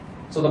things.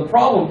 So the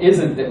problem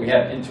isn't that we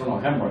have internal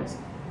hemorrhoids.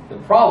 The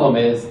problem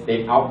is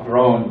they've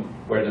outgrown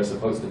where they're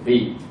supposed to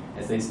be,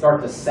 as they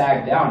start to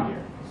sag down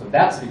here. So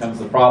that becomes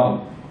the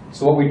problem.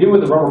 So what we do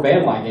with the rubber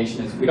band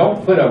ligation is we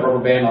don't put a rubber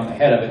band on the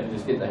head of it and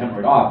just get the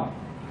hemorrhoid off.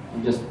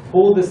 You just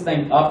pull this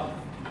thing up,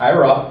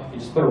 higher up, and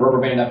just put a rubber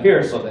band up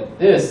here so that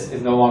this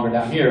is no longer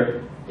down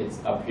here,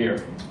 it's up here.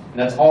 And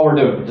that's all we're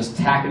doing, we're just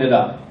tacking it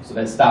up so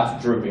that it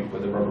stops drooping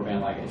with the rubber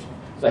band ligation.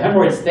 So the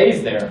hemorrhoid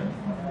stays there,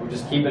 we're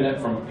just keeping it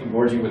from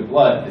engorging with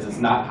blood because it's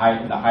not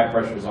in the high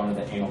pressure zone of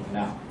the anal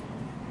canal.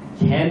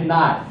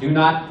 Do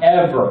not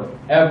ever,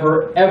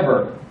 ever,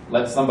 ever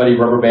let somebody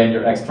rubber band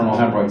your external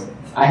hemorrhoids.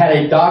 I had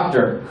a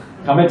doctor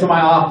come into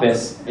my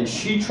office and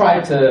she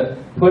tried to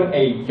put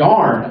a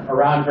yarn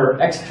around her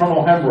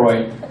external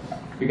hemorrhoid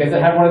because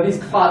it had one of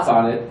these clots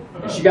on it.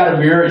 And she got a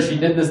mirror and she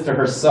did this to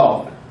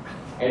herself.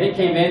 And it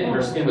came in and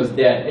her skin was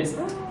dead. It's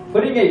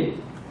putting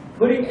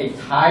a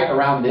tie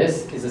around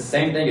this is the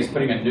same thing as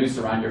putting a noose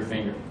around your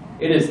finger.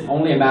 It is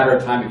only a matter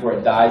of time before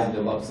it dies and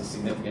develops a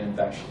significant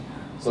infection.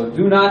 So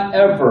do not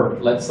ever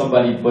let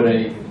somebody put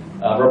a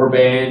rubber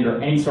band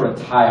or any sort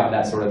of tie on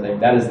that sort of thing.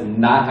 That is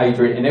not how you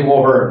treat it, and it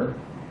will hurt.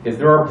 Because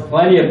there are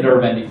plenty of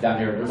nerve endings down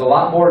here. There's a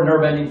lot more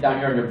nerve endings down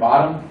here on your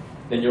bottom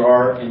than there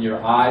are in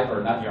your eye,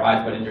 or not in your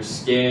eyes, but in your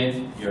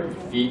skin, your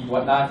feet,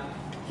 whatnot.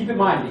 Keep in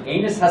mind, the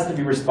anus has to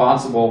be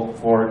responsible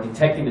for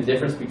detecting the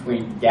difference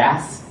between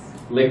gas,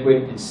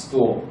 liquid, and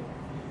stool.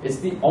 It's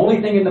the only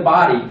thing in the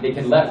body that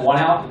can let one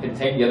out and can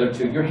take the other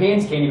two. Your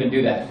hands can't even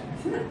do that.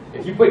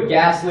 If you put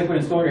gas, liquid,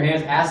 and stool in your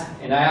hands,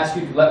 and I ask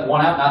you to let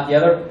one out, not the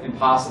other,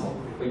 impossible.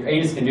 But your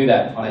anus can do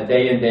that on a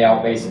day-in,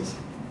 day-out basis.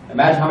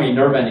 Imagine how many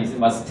nerve endings it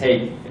must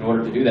take in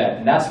order to do that.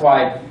 And that's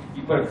why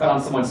you put a cut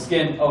on someone's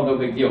skin, oh, no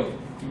big deal.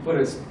 If you put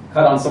a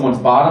cut on someone's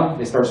bottom,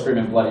 they start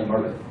screaming bloody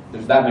murder.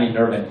 There's that many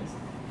nerve endings.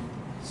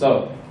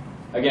 So,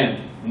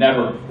 again,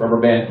 never rubber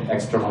band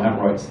external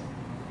hemorrhoids.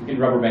 You can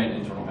rubber band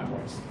internal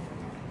hemorrhoids.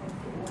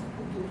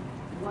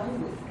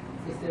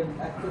 Is there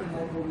a good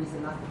medical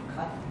reason not to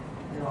cut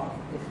it off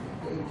if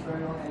the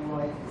internal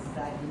hemorrhoid is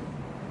sagging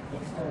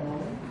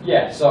externally?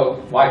 Yeah, so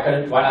why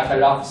not cut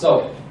it off?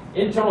 So,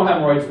 internal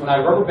hemorrhoids, when I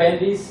rubber band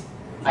these,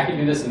 I can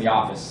do this in the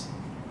office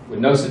with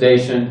no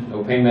sedation,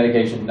 no pain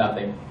medication,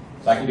 nothing.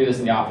 So I can do this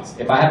in the office.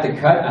 If I have to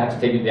cut, I have to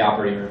take it to the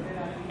operating room.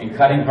 And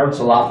cutting hurts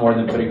a lot more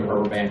than putting a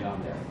rubber band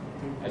on there.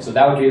 And so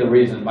that would be the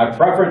reason. My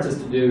preference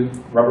is to do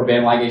rubber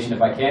band ligation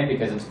if I can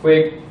because it's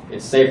quick,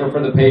 it's safer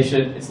for the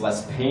patient, it's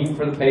less pain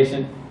for the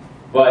patient.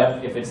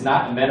 But if it's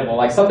not amenable,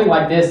 like something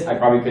like this, I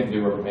probably couldn't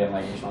do rubber band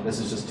ligation on. This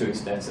is just too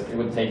extensive. It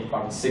would take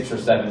probably 6 or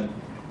 7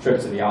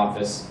 trips to the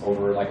office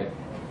over like a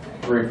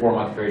 3 or 4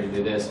 month period to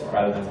do this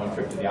rather than 1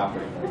 trip to the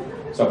operating room.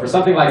 So for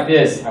something like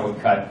this, I would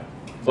cut.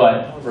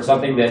 But for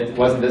something that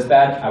wasn't this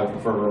bad, I would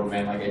prefer rubber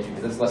band ligation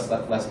because it's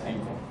less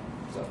painful.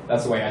 So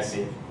that's the way I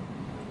see it.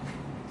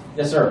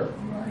 Yes, sir.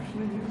 You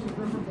actually use a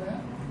rubber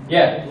band?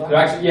 Yeah,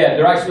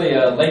 they're actually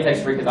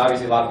latex-free because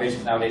obviously a lot of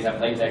patients nowadays have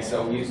latex,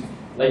 so we use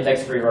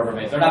latex-free rubber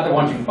bands. They're not the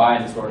ones you can buy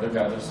in the store.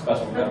 They're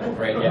special medical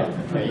grade. Yeah,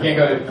 you can't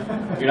go.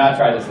 Do not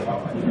try this at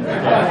home.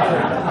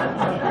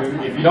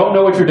 If you don't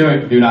know what you're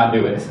doing, do not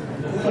do it.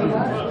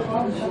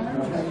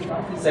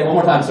 Say one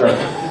more time, sir.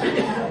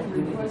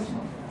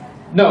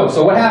 No.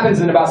 So what happens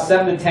in about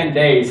 7 to 10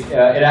 days?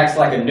 It acts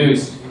like a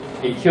noose.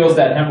 It kills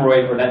that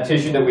hemorrhoid or that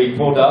tissue that we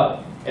pulled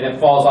up, and it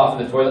falls off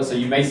in the toilet. So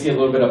you may see a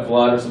little bit of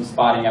blood or some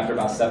spotting after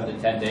about 7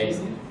 to 10 days.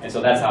 And so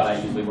that's how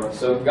that usually works.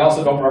 So we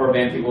also don't rubber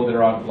band people that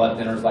are on blood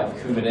thinners like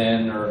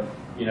Coumadin or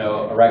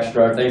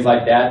Arextra or things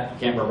like that. You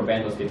can't rubber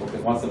band those people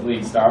because once the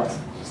bleeding starts,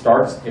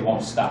 it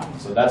won't stop.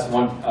 So that's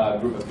one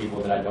group of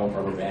people that I don't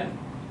rubber band.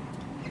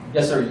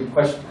 Yes, sir. Your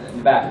question in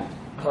the back.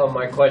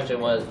 My question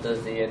was,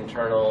 does the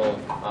internal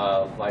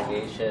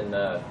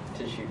ligation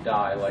tissue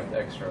die like the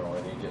external?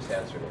 And you just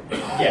answered it.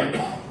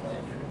 Yeah.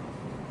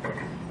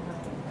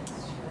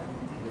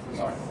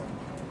 Sorry.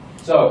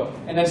 So,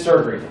 and then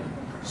surgery.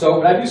 So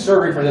when I do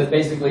surgery for this,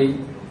 basically,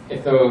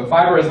 if the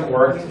fiber isn't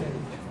worked,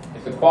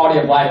 if the quality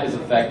of life is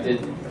affected,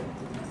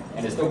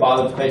 and it still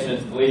bothers the patient,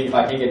 it's bleeding, if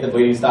I can't get the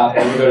bleeding stopped,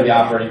 then we go to the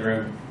operating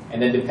room.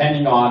 And then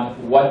depending on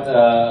what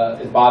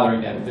is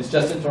bothering them, if it's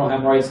just internal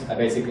hemorrhoids, I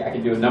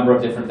can do a number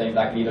of different things.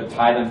 I can either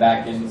tie them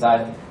back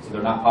inside so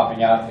they're not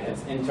popping out. If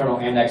it's internal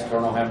and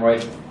external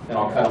hemorrhoids, then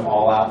I'll cut them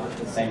all out at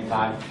the same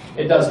time.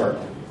 It does hurt.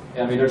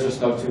 I mean, there's just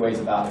no two ways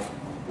about it.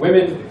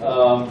 Women,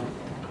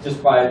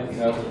 just by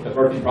the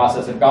birthing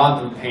process, have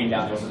gone through pain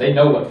down there, so they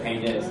know what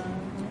pain is.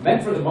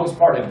 Men, for the most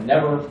part, have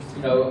never,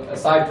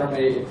 aside from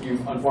if you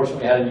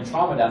unfortunately had any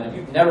trauma down there,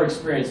 you've never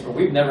experienced, or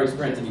we've never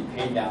experienced any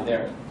pain down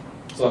there.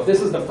 So if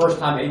this is the first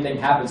time anything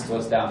happens to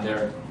us down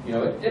there,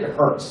 it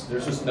hurts.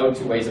 There's just no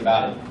two ways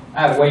about it.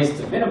 I have ways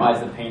to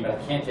minimize the pain, but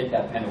I can't take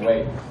that pain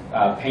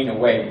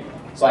away.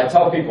 So I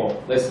tell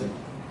people, listen,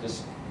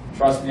 just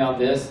trust me on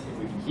this. If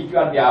we can keep you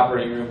out of the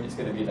operating room, it's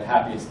going to be the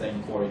happiest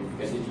thing for you.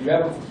 Because if you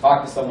ever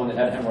talk to someone that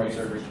had hemorrhoid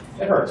surgery,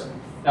 it hurts.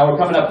 Now we're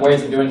coming up with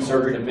ways of doing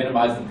surgery to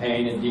minimize the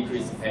pain and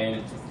decrease the pain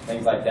and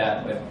things like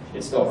that, but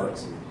it still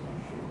hurts.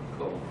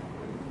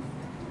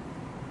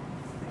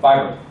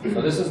 Fiber.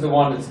 So this is the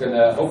one that's going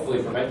to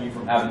hopefully prevent you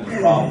from having these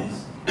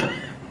problems.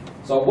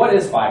 So what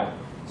is fiber?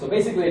 So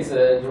basically, it's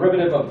a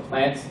derivative of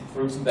plants,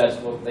 fruits and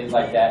vegetables, things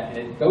like that, and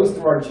it goes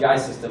through our GI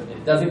system, and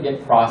it doesn't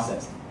get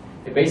processed.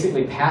 It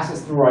basically passes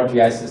through our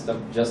GI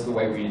system just the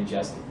way we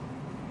ingest it.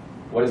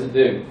 What does it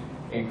do?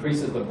 It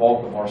increases the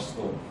bulk of our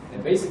stool.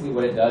 And basically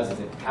what it does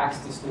is it packs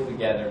the stool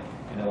together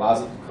and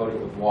allows it to coat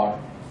it with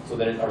water, so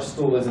that our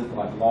stool isn't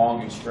like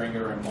long and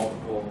stringer and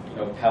multiple,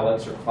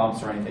 pellets or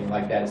clumps or anything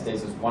like that. It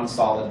stays as one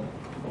solid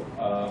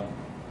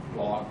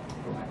log,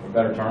 for lack of a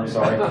better term,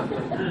 sorry.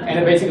 And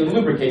it basically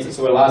lubricates it,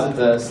 so it allows it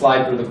to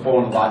slide through the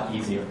colon a lot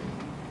easier.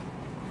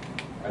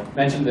 I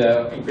mentioned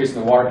the increase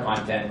in the water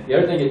content. The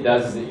other thing it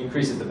does is it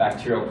increases the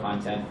bacterial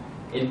content.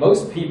 In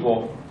most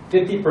people,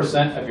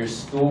 50% of your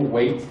stool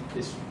weight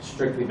is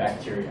strictly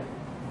bacteria.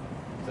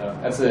 So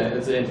that's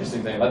an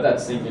interesting thing. Let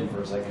that sink in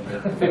for a second.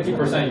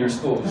 50% of your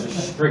stool is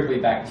just strictly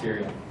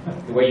bacteria.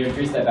 The way you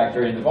increase that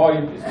bacteria in the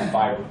volume is with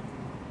fiber.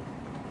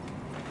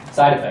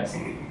 Side effects.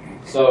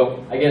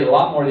 So I get a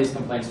lot more of these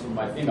complaints from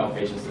my female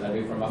patients than I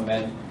do from my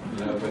men.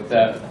 But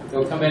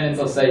they'll come in and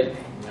they'll say,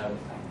 I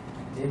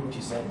did what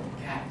you said.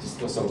 God, I just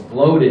feel so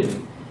bloated.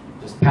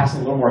 Just passing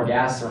a little more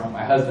gas around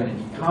my husband, and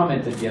he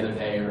commented the other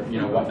day, or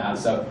whatnot.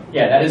 So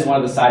yeah, that is one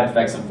of the side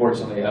effects,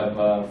 unfortunately,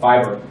 of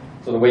fiber.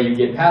 So the way you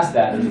get past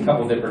that, there's a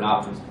couple different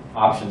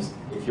options.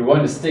 If you're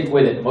willing to stick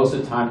with it, most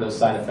of the time those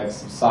side effects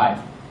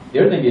subside. The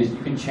other thing is you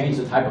can change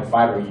the type of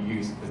fiber you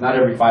use, because not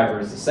every fiber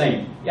is the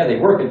same. Yeah, they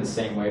work in the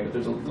same way, but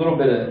there's a little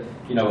bit of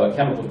a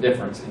chemical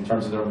difference in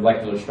terms of their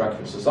molecular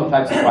structure. So some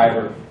types of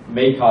fiber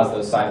may cause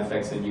those side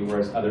effects in you,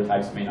 whereas other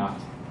types may not.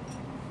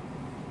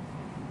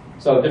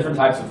 So different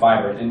types of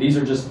fiber, and these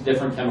are just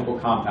different chemical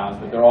compounds,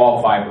 but they're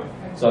all fiber.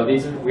 So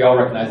we all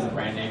recognize the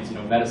brand names,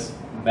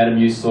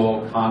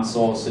 Metamucil,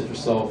 Consol,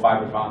 Citrusol,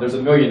 Fibercon. There's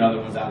a million other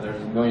ones out there.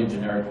 There's a million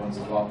generic ones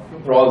as well.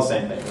 They're all the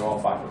same thing. They're all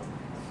fiber.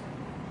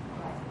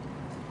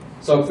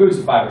 So foods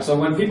with fiber. So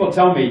when people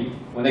tell me,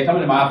 when they come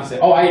into my office and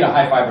say, oh, I eat a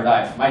high fiber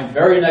diet, my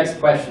very next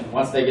question,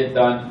 once they get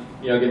done,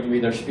 giving me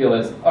their spiel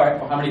is, all right,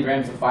 well, how many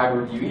grams of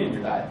fiber do you eat in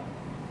your diet?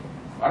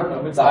 I don't know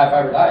if it's a high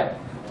fiber diet.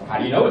 How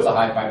do you know it's a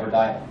high fiber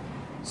diet?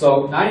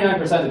 So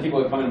 99% of the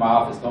people that come into my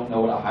office don't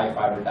know what a high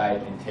fiber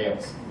diet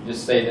entails. We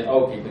just say that,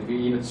 okay, but we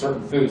eat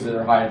certain foods that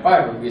are high in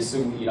fiber, we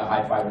assume we eat a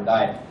high fiber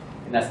diet.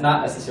 And that's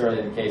not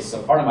necessarily the case.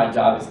 So part of my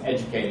job is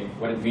educating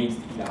what it means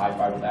to eat a high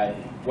fiber diet,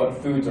 what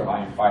foods are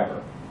high in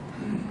fiber.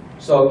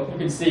 So you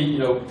can see,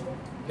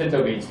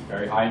 pinto beans,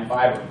 very high in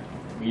fiber.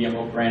 Medium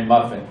oat bran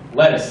muffin,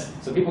 lettuce.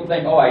 So people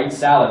think, oh, I eat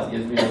salads, it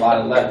gives me a lot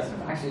of lettuce.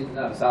 Actually,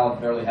 no,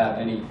 salads barely have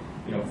any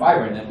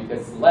fiber in them,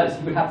 because lettuce,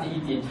 you would have to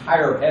eat the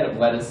entire head of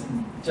lettuce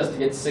just to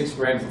get 6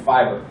 grams of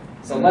fiber.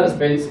 So lettuce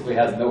basically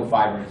has no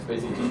fiber, it's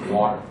basically just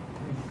water.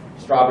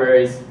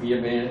 Strawberries,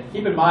 banana.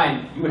 Keep in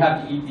mind, you would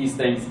have to eat these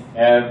things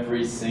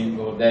every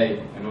single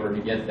day in order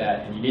to get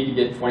that, and you need to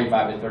get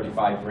 25 to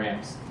 35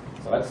 grams.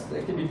 So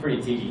it can be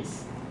pretty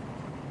tedious.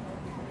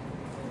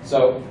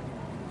 So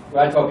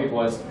what I tell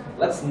people is,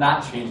 let's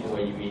not change the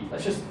way you eat.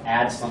 Let's just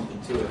add something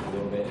to it a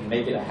little bit and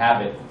make it a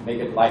habit, make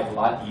it life a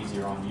lot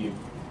easier on you.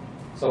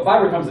 So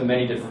fiber comes in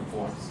many different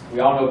forms. We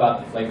all know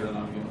about the flavored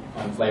and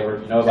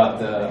unflavored. You know about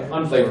the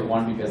unflavored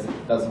one because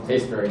it doesn't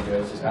taste very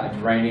good. It's just kind of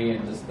grainy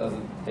and just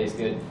doesn't taste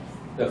good.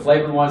 The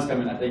flavored ones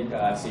come in, I think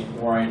I've seen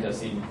orange, I've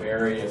seen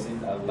berry, I've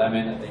seen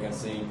lemon, I think I've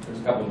seen, there's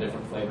a couple of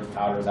different flavored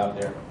powders out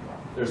there.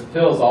 There's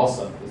pills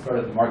also. They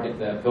started to market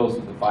the pills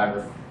with the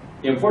fiber.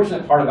 The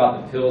unfortunate part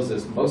about the pills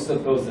is most of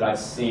the pills that I've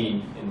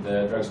seen in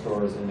the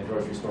drugstores and the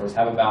grocery stores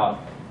have about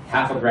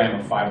half a gram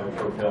of fiber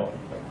per pill.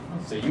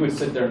 So you would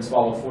sit there and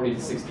swallow 40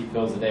 to 60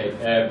 pills a day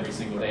every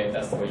single day if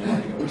that's the way you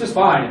want to go, which is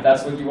fine if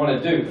that's what you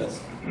want to do. That's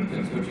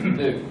what you can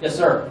do. Yes,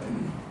 sir?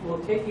 Well,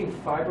 taking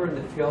fiber in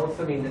the pills,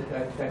 I mean,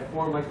 that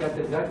form like that,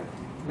 does that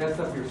mess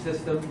up your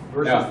system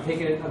versus No.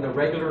 taking it on a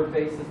regular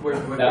basis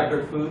with No.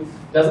 regular foods?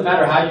 Doesn't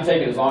matter how you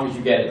take it as long as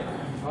you get it.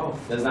 Oh.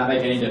 Does not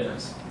make any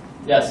difference.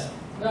 Yes?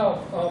 Now,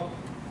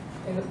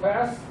 in the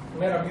past,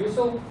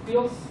 Metamucil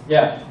pills,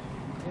 Yeah.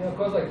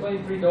 cost like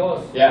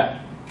 $23. Yeah.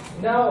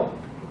 Now,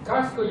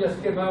 Costco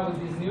just came out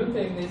with this new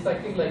thing. It's I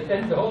think like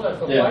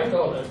 $10 or Yeah.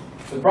 $5.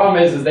 The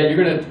problem is that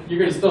you're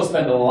gonna still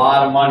spend a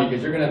lot of money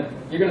because you're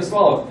gonna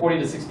swallow 40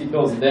 to 60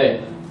 pills a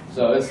day.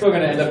 So it's still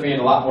gonna end up being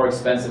a lot more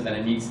expensive than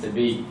it needs to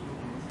be.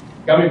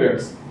 Gummy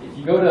bears. If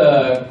you go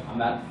to, I'm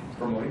not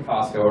promoting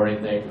Costco or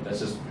anything, but that's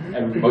just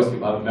most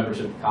people have a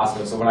membership at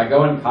Costco. So when I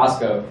go in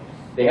Costco,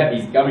 they have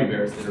these gummy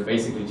bears that are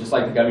basically just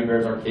like the gummy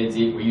bears our kids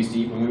eat. We used to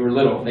eat when we were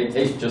little. They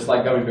taste just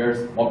like gummy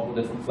bears, multiple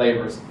different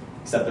flavors,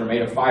 except they're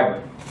made of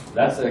fiber. So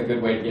that's a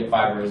good way to get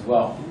fiber as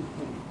well.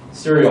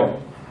 Cereal.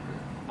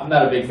 I'm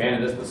not a big fan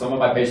of this, but some of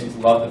my patients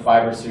love the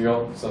fiber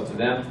cereal. So to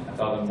them, I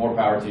tell them more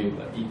power to you.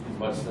 Eat as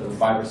much of the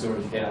fiber cereal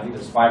as you can. I think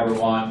there's Fiber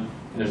One,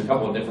 and there's a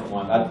couple of different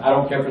ones. I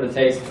don't care for the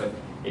taste, but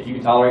if you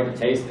can tolerate the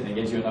taste and it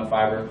gets you enough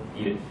fiber,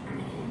 eat it.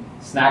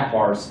 Snack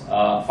bars.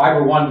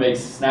 Fiber One makes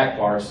snack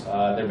bars.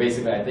 They're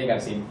basically, I think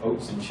I've seen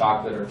oats and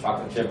chocolate or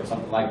chocolate chip or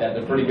something like that.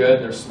 They're pretty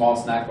good. They're small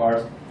snack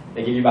bars.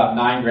 They give you about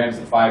 9 grams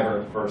of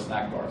fiber per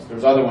snack bars.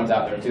 There's other ones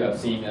out there too. I've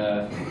seen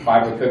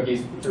fiber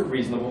cookies, which are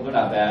reasonable. They're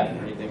not bad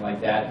or anything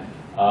like that.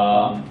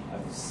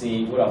 I've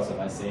seen, what else have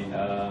I seen?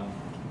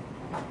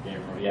 Can't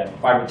remember. Yeah,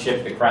 fiber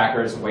chip, the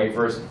crackers,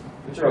 wafers,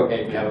 which are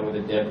okay if you have it with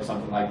a dip or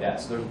something like that.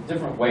 So there's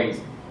different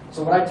ways.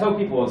 So what I tell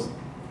people is,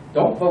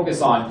 don't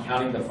focus on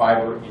counting the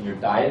fiber in your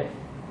diet.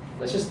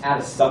 Let's just add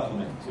a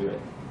supplement to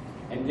it.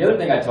 And the other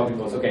thing I tell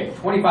people is, okay,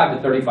 25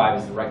 to 35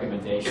 is the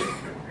recommendation.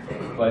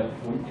 But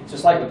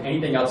just like with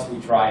anything else we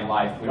try in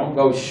life, we don't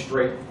go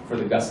straight for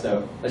the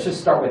gusto. Let's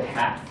just start with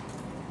half.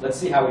 Let's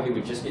see how we do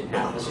with just getting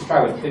half. Let's just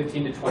try with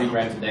 15 to 20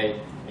 grams a day,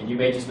 and you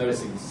may just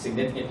notice a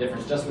significant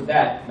difference just with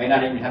that. You may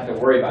not even have to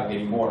worry about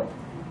getting more.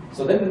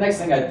 So then the next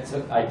thing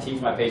I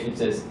teach my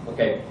patients is,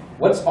 okay,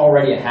 what's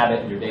already a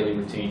habit in your daily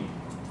routine?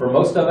 For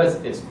most of us,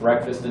 it's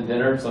breakfast and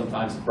dinner.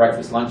 Sometimes it's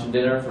breakfast, lunch, and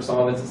dinner. For some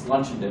of us, it's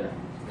lunch and dinner.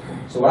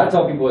 So what I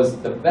tell people is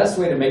the best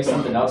way to make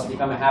something else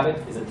become a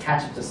habit is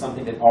attach it to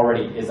something that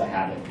already is a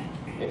habit.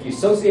 If you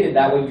associate it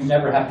that way, you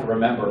never have to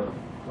remember,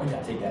 when did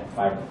I take that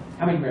fiber?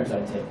 How many grams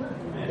did I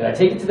take? Did I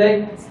take it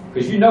today?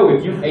 Because you know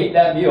if you ate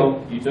that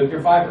meal, you took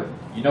your fiber.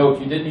 You know if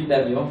you didn't eat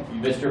that meal, you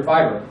missed your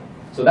fiber.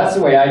 So that's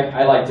the way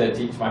I like to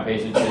teach my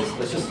patients is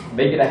let's just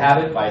make it a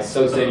habit by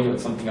associating it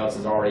with something else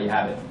that's already a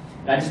habit.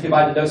 And I just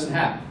divide the dose in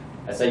half.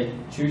 I say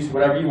choose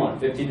whatever you want,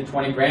 15 to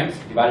 20 grams,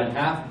 divide it in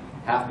half,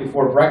 half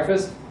before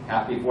breakfast,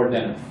 half before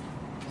dinner.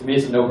 To me,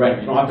 it's a no-brainer.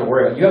 You don't have to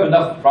worry about it. You have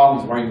enough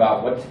problems worrying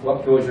about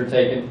what pills you're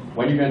taking,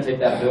 when you're going to take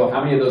that pill,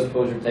 how many of those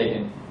pills you're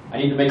taking. I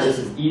need to make this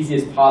as easy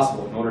as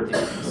possible in order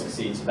to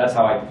succeed. So that's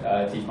how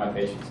I teach my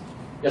patients.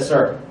 Yes,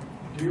 sir?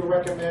 Do you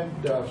recommend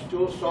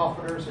stool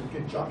softeners in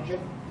conjunction?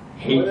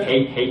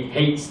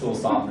 Hate stool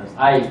softeners.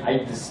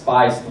 I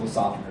despise stool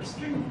softeners.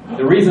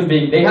 The reason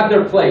being, they have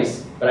their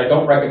place, but I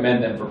don't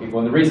recommend them for people.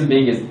 And the reason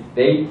being is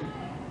they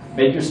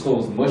make your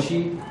stools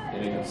mushy, they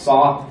make them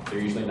soft, they're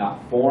usually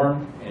not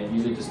formed, and it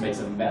usually just makes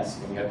a mess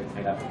when you have to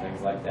clean up and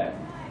things like that.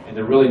 And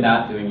they're really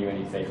not doing you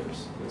any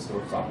favors with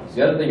stool softeners.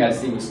 The other thing I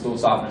see with stool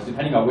softeners,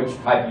 depending on which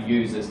type you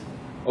use, is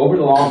over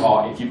the long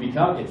haul, if you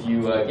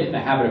get in the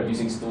habit of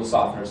using stool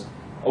softeners,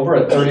 over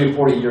a 30 to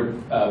 40 year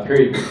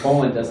period, your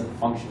colon doesn't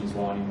function as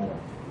well anymore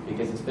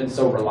because it's been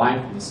so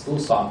reliant on the stool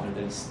softener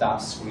that it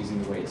stops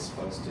squeezing the way it's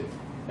supposed to.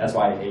 That's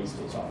why I hate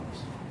stool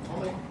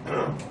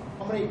softeners.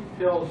 How many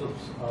pills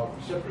of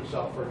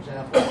Citrusel, for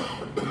example,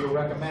 do you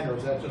recommend, or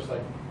is that just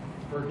like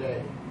per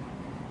day?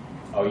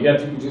 Oh, you have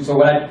to do, so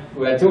what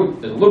I do,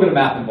 there's a little bit of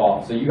math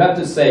involved. So you have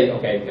to say,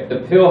 okay, if the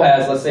pill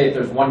has, let's say if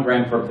there's 1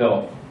 gram per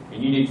pill,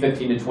 and you need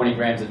 15 to 20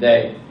 grams a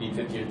day, you need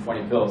 15 to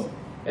 20 pills.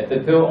 If the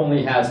pill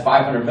only has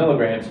 500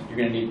 milligrams, you're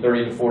going to need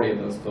 30 to 40 of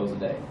those pills a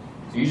day.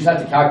 So you just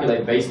have to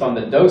calculate based on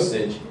the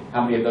dosage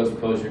how many of those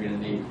pills you're going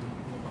to need.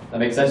 That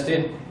make sense to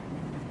you?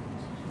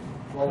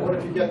 Well, what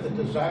if you get the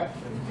desired,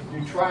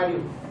 you try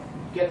to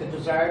get the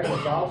desired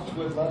results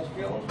with less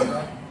pills?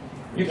 Right?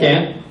 You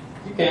can,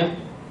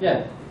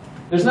 yeah.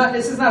 This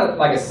is not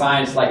like a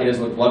science like it is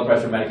with blood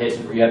pressure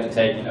medication where you have to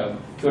take,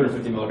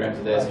 250 milligrams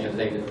a day, so you have to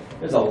take it.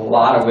 There's a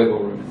lot of wiggle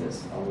room in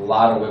this, a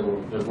lot of wiggle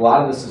room. There's a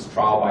lot of this is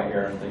trial by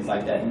error and things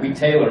like that. And we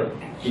tailor,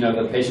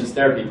 the patient's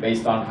therapy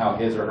based on how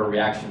his or her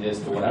reaction is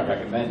to what I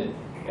recommended.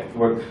 If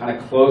we're kind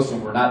of close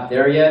and we're not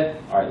there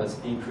yet, all right, let's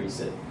increase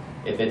it.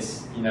 If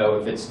it's,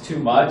 if it's too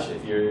much,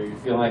 if you're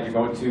feeling like you're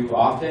going too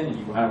often and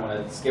you kind of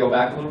want to scale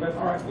back a little bit,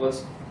 all right, well,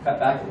 let's cut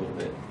back a little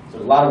bit. So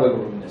there's a lot of wiggle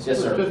room in this. Yes,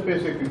 So sir? it's just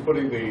basically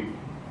putting the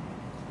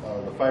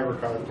fiber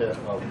content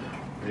of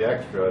the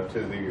extra to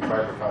the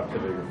fiber content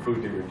of your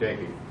food that you're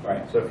taking.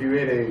 Right. So if you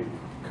ate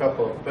a cup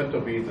of pinto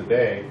beans a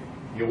day,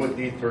 you wouldn't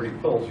need 30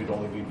 pills, you'd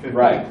only need 15.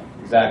 Right,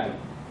 exactly.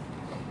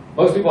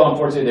 Most people,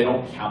 unfortunately, they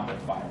don't count their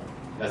fiber.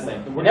 That's the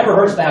thing. It never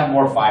hurts to have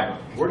more fiber.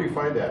 Where do you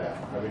find that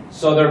at? I mean,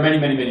 So there are many,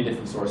 many, many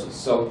different sources.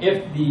 So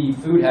if the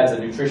food has a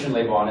nutrition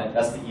label on it,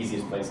 that's the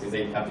easiest place because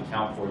they have to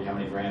count for you how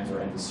many grams are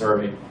in the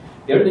serving.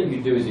 The other thing you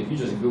can do is if you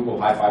just Google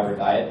high fiber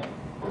diet,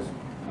 there's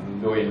a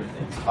million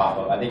things pop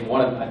up. I think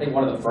one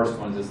of the first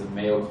ones is the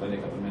Mayo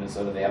Clinic up in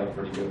Minnesota. They have a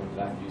pretty good one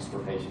that I've used for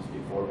patients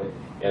before. But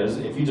yeah,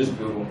 if you just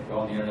go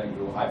on the internet and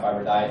Google high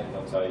fiber diet,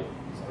 they'll tell you.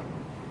 So,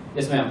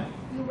 yes, ma'am.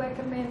 You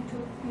recommend to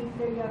eat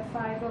the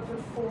fiber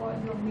before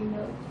your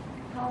meal.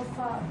 How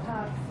far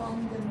apart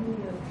from the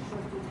meal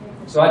should you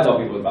take it? So I tell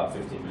people about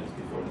 15 minutes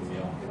before the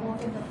meal. It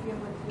won't interfere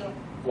with your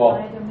Well,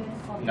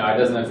 vitamins? Or no, it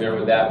doesn't interfere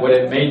with that. What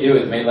it may do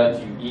is it may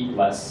let you eat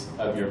less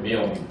of your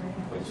meal,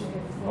 which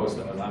most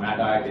of us,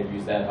 I could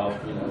use that help,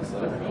 so.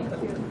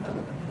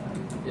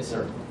 Yes,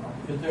 sir.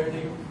 Is there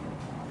any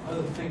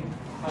other thing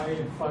high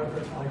in fiber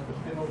like the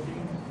pinto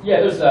beans?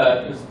 Yeah, there's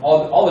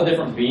all the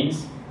different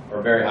beans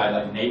are very high.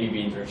 Like navy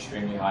beans are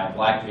extremely high.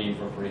 Black beans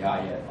were pretty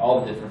high yet.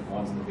 All the different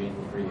ones in the beans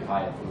were pretty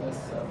high at the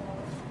list. So.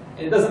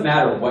 And it doesn't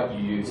matter what you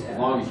use as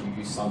long as you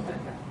use something.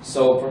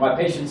 So for my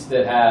patients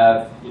that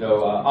have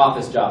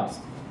office jobs,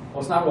 well,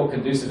 it's not real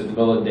conducive in the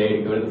middle of the day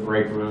to go to the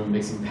break room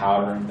mixing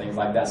powder and things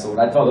like that. So what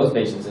I tell those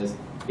patients is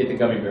get the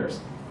gummy bears.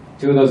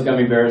 2 of those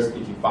gummy bears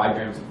give you 5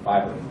 grams of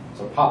fiber.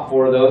 So pop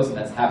 4 of those, and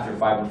that's half your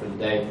fiber for the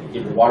day. You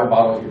keep your water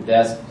bottle at your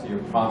desk, so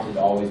you're prompted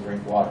to always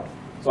drink water.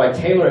 So I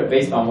tailor it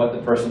based on what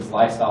the person's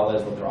lifestyle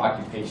is, what their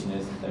occupation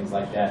is, and things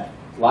like that.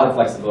 A lot of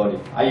flexibility.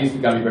 I use the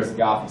gummy bears at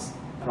the office.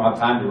 I don't have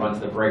time to run to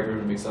the break room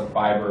and mix up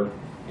fiber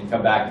and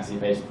come back and see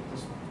patients.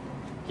 Just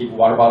keep a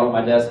water bottle at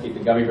my desk, keep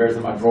the gummy bears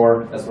in my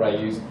drawer. That's what I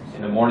use.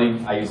 In the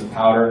morning, I use a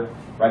powder.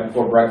 Right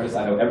before breakfast,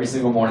 I know every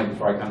single morning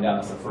before I come down,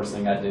 that's the first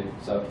thing I do.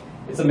 So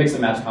it's a mix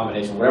and match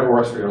combination, whatever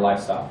works for your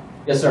lifestyle.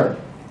 Yes, sir?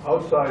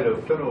 Outside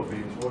of pinto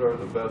beans, what are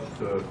the best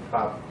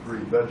top 3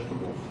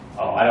 vegetables?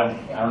 Oh, I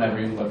don't ever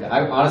even look at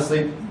it.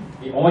 Honestly,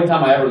 the only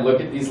time I ever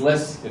look at these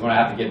lists is when I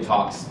have to give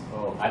talks.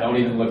 Oh. I don't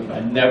even look,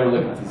 I never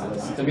look at these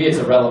lists. To me, it's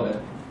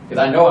irrelevant,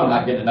 because I know I'm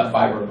not getting enough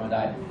fiber in my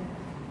diet.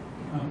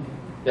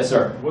 Yes,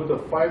 sir? Would the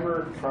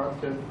fiber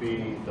content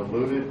be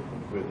diluted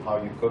with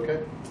how you cook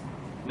it?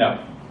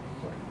 No.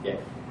 Yeah.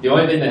 The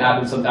only thing that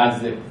happens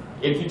sometimes is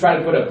if you try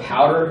to put a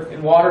powder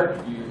in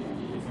water,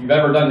 if you've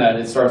ever done that,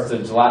 it starts to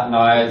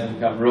gelatinize and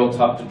become real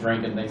tough to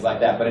drink and things like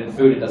that. But in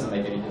food, it doesn't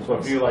make any difference. So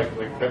if you like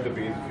pinto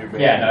beans, if you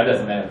make Yeah, no, it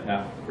doesn't matter.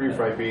 No.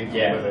 refried beans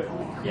Yeah. with it,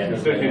 Yeah, it you doesn't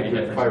still make get any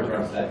good difference in fiber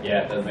terms of content. that.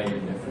 Yeah, it doesn't make any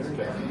difference in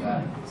terms of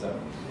that. So,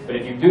 but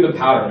if you do the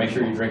powder, make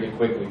sure you drink it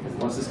quickly, because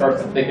once it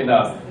starts to thicken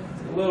up,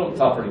 it's a little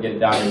tougher to get it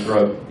down your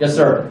throat. Yes,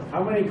 sir?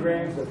 How many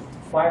grams of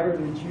fiber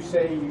did you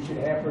say you should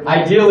have per day?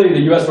 Ideally,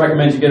 the U.S.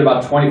 recommends you get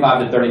about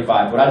 25 to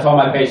 35. What I tell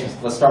my patients,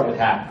 let's start with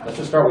half. Let's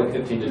just start with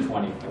 15 to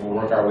 20, and we'll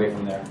work our way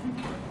from there.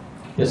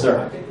 Yes, I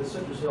sir? think the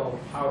citrusol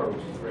powder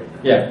was great.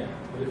 Yeah.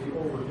 But if you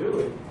overdo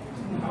it,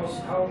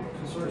 how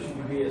concerned should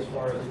you be as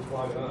far as it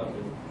clogging up?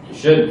 You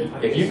should. I mean,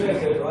 If it you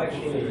says that it'll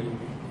actually, I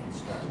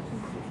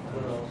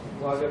don't know,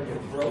 clog up your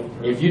throat.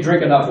 If you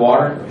drink enough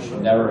water, you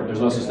should never, there's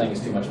no such thing as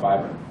too much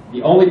fiber.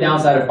 The only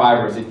downside of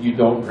fiber is if you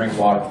don't drink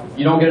water. If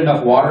you don't get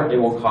enough water, it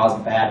will cause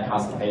bad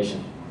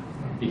constipation.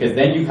 Because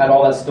then you've had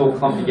all that still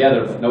clumped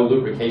together, but no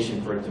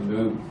lubrication for it to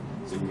move.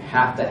 So you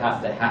have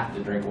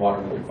to drink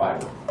water with your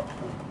fiber.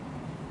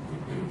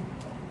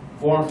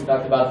 Forms, we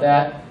talked about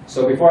that.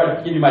 So before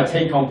I give you my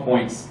take-home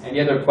points, any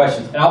other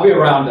questions? And I'll be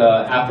around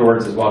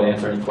afterwards as well to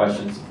answer any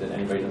questions that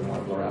anybody doesn't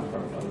want to blow around in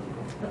front of other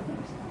people.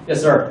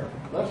 Yes, sir?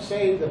 Let's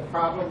say the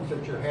problems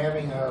that you're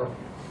having are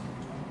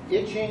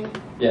itching,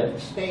 Yeah.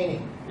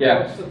 staining.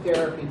 Yeah. What's the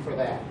therapy for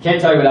that? Can't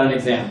tell you without an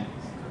exam.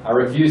 I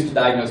refuse to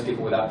diagnose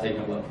people without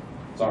taking a look.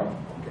 Sorry.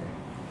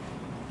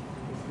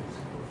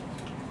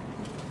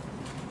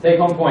 Take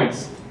home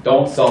points.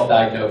 Don't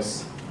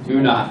self-diagnose.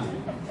 Do not.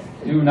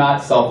 Do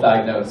not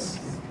self-diagnose.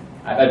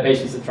 I've had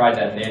patients that tried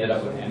that and they ended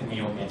up with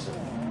anal cancer.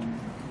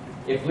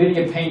 If bleeding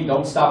and pain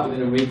don't stop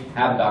within a week,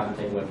 have a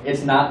doctor take a look.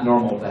 It's not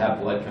normal to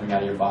have blood coming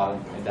out of your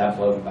bottom and to have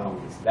blood in the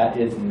bowels. That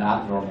is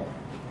not normal.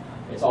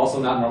 It's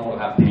also not normal to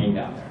have pain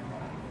down there.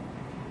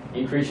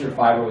 Increase your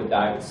fiber with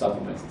diet with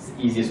supplements. It's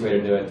the easiest way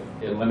to do it.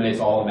 It eliminates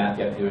all the math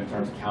you have to do in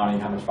terms of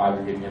counting how much fiber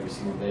you're getting every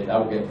single day. That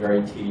will get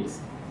very tedious.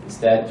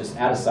 Instead, just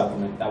add a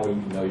supplement. That way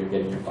you know you're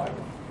getting your fiber.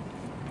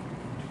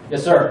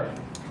 Yes, sir?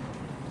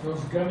 Those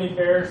gummy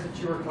bears that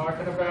you were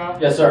talking about?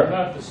 Yes, sir. They're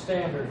not the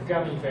standard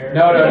gummy bears.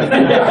 No, no, no. No.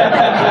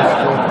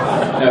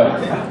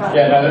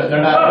 Yeah, no,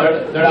 they're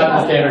not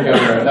the standard gummy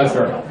bears. No,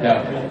 sir.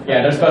 No.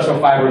 Yeah, they're special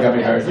fiber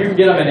gummy bears. You can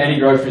get them in any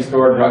grocery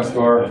store,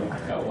 drugstore,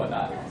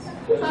 whatnot.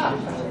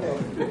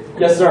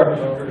 Yes, sir.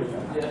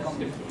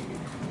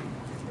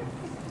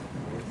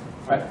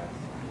 Right.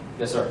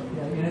 Yes, sir.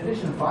 In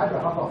addition to fiber,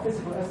 how about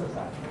physical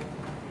exercise?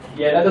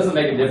 Yeah, that doesn't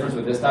make a difference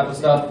with this type of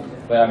stuff,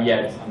 but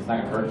yeah, it's not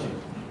going to hurt you.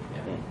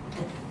 Yeah.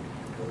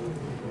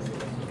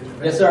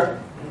 Yes, sir.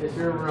 Is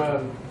your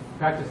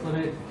practice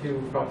limited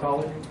to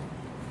proctology?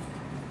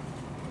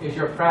 Is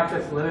your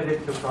practice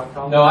limited to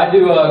proctology? No, I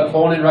do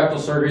colon and rectal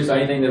surgery, so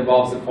anything that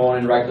involves the colon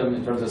and rectum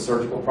in terms of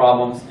surgical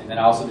problems, and then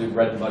I also do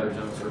bread and butter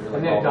general surgery.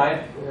 And then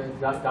diet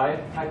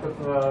type of...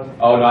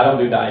 Oh, no, I don't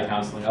do diet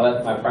counseling. I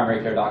let my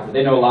primary care doctor.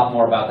 They know a lot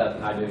more about that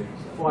than I do.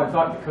 Well, I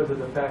thought because of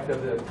the fact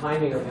of the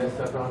timing of this,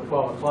 around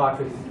 12 o'clock,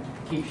 it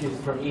keeps you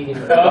from eating.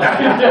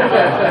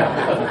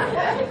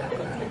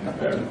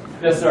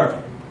 Yes,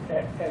 sir.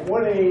 At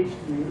what age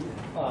do you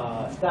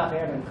stop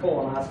having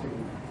colonoscopy?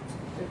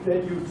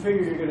 That you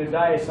figure you're going to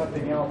die of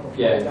something else before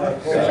Yeah. you die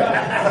of No,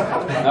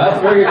 colonoscopy? that's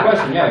a very good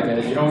question. Yeah,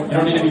 because you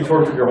don't need to be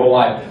tortured your whole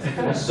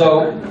life.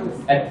 So,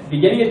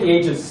 beginning at the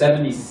age of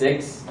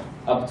 76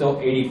 up till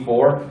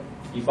 84,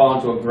 you fall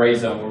into a gray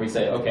zone where we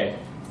say, okay,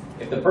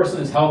 if the person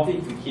is healthy,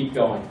 we keep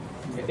going.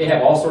 If they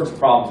have all sorts of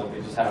problems, if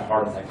they just had a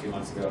heart attack 2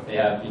 months ago, if they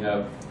have,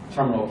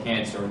 terminal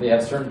cancer, if they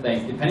have certain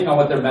things, depending on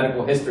what their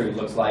medical history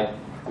looks like,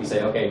 we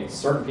say, okay,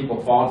 certain people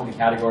fall into the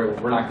category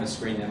where we're not going to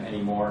screen them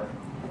anymore.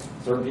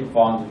 Certain people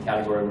fall into the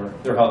category where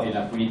they're healthy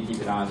enough, we need to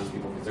keep an eye on those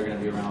people because they're going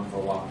to be around for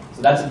a while.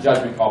 So that's a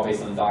judgment call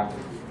based on the doctor.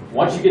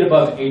 Once you get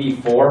above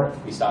 84,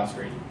 we stop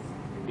screening.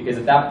 Because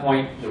at that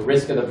point, the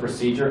risk of the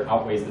procedure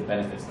outweighs the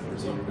benefits of the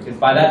procedure. Because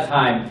by that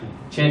time,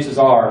 chances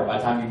are, by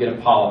the time you get a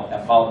polyp,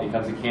 that polyp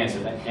becomes a cancer,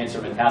 that cancer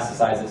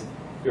metastasizes,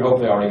 you're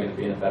hopefully already going to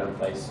be in a better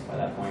place by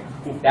that point.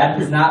 That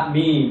does not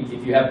mean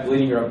if you have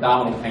bleeding or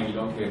abdominal pain, you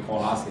don't get a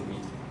colonoscopy.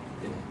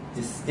 The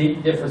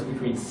distinct difference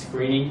between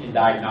screening and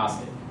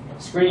diagnostic.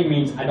 Screening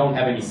means I don't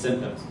have any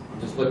symptoms.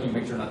 I'm just looking to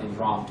make sure nothing's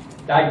wrong.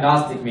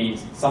 Diagnostic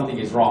means something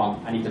is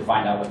wrong. I need to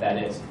find out what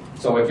that is.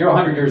 So if you're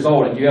 100 years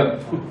old and you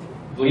have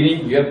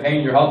bleeding, you have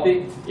pain, you're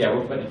healthy, yeah,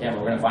 we're putting a camera,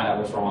 we're gonna find out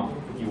what's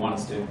wrong, if you want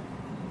us to.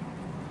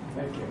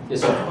 Thank you.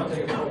 Yes, I sir? want to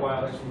take it for a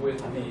while, it's with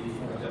the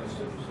representative,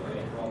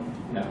 so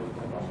No. no.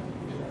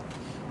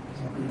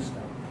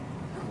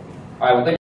 All right, well, thank you.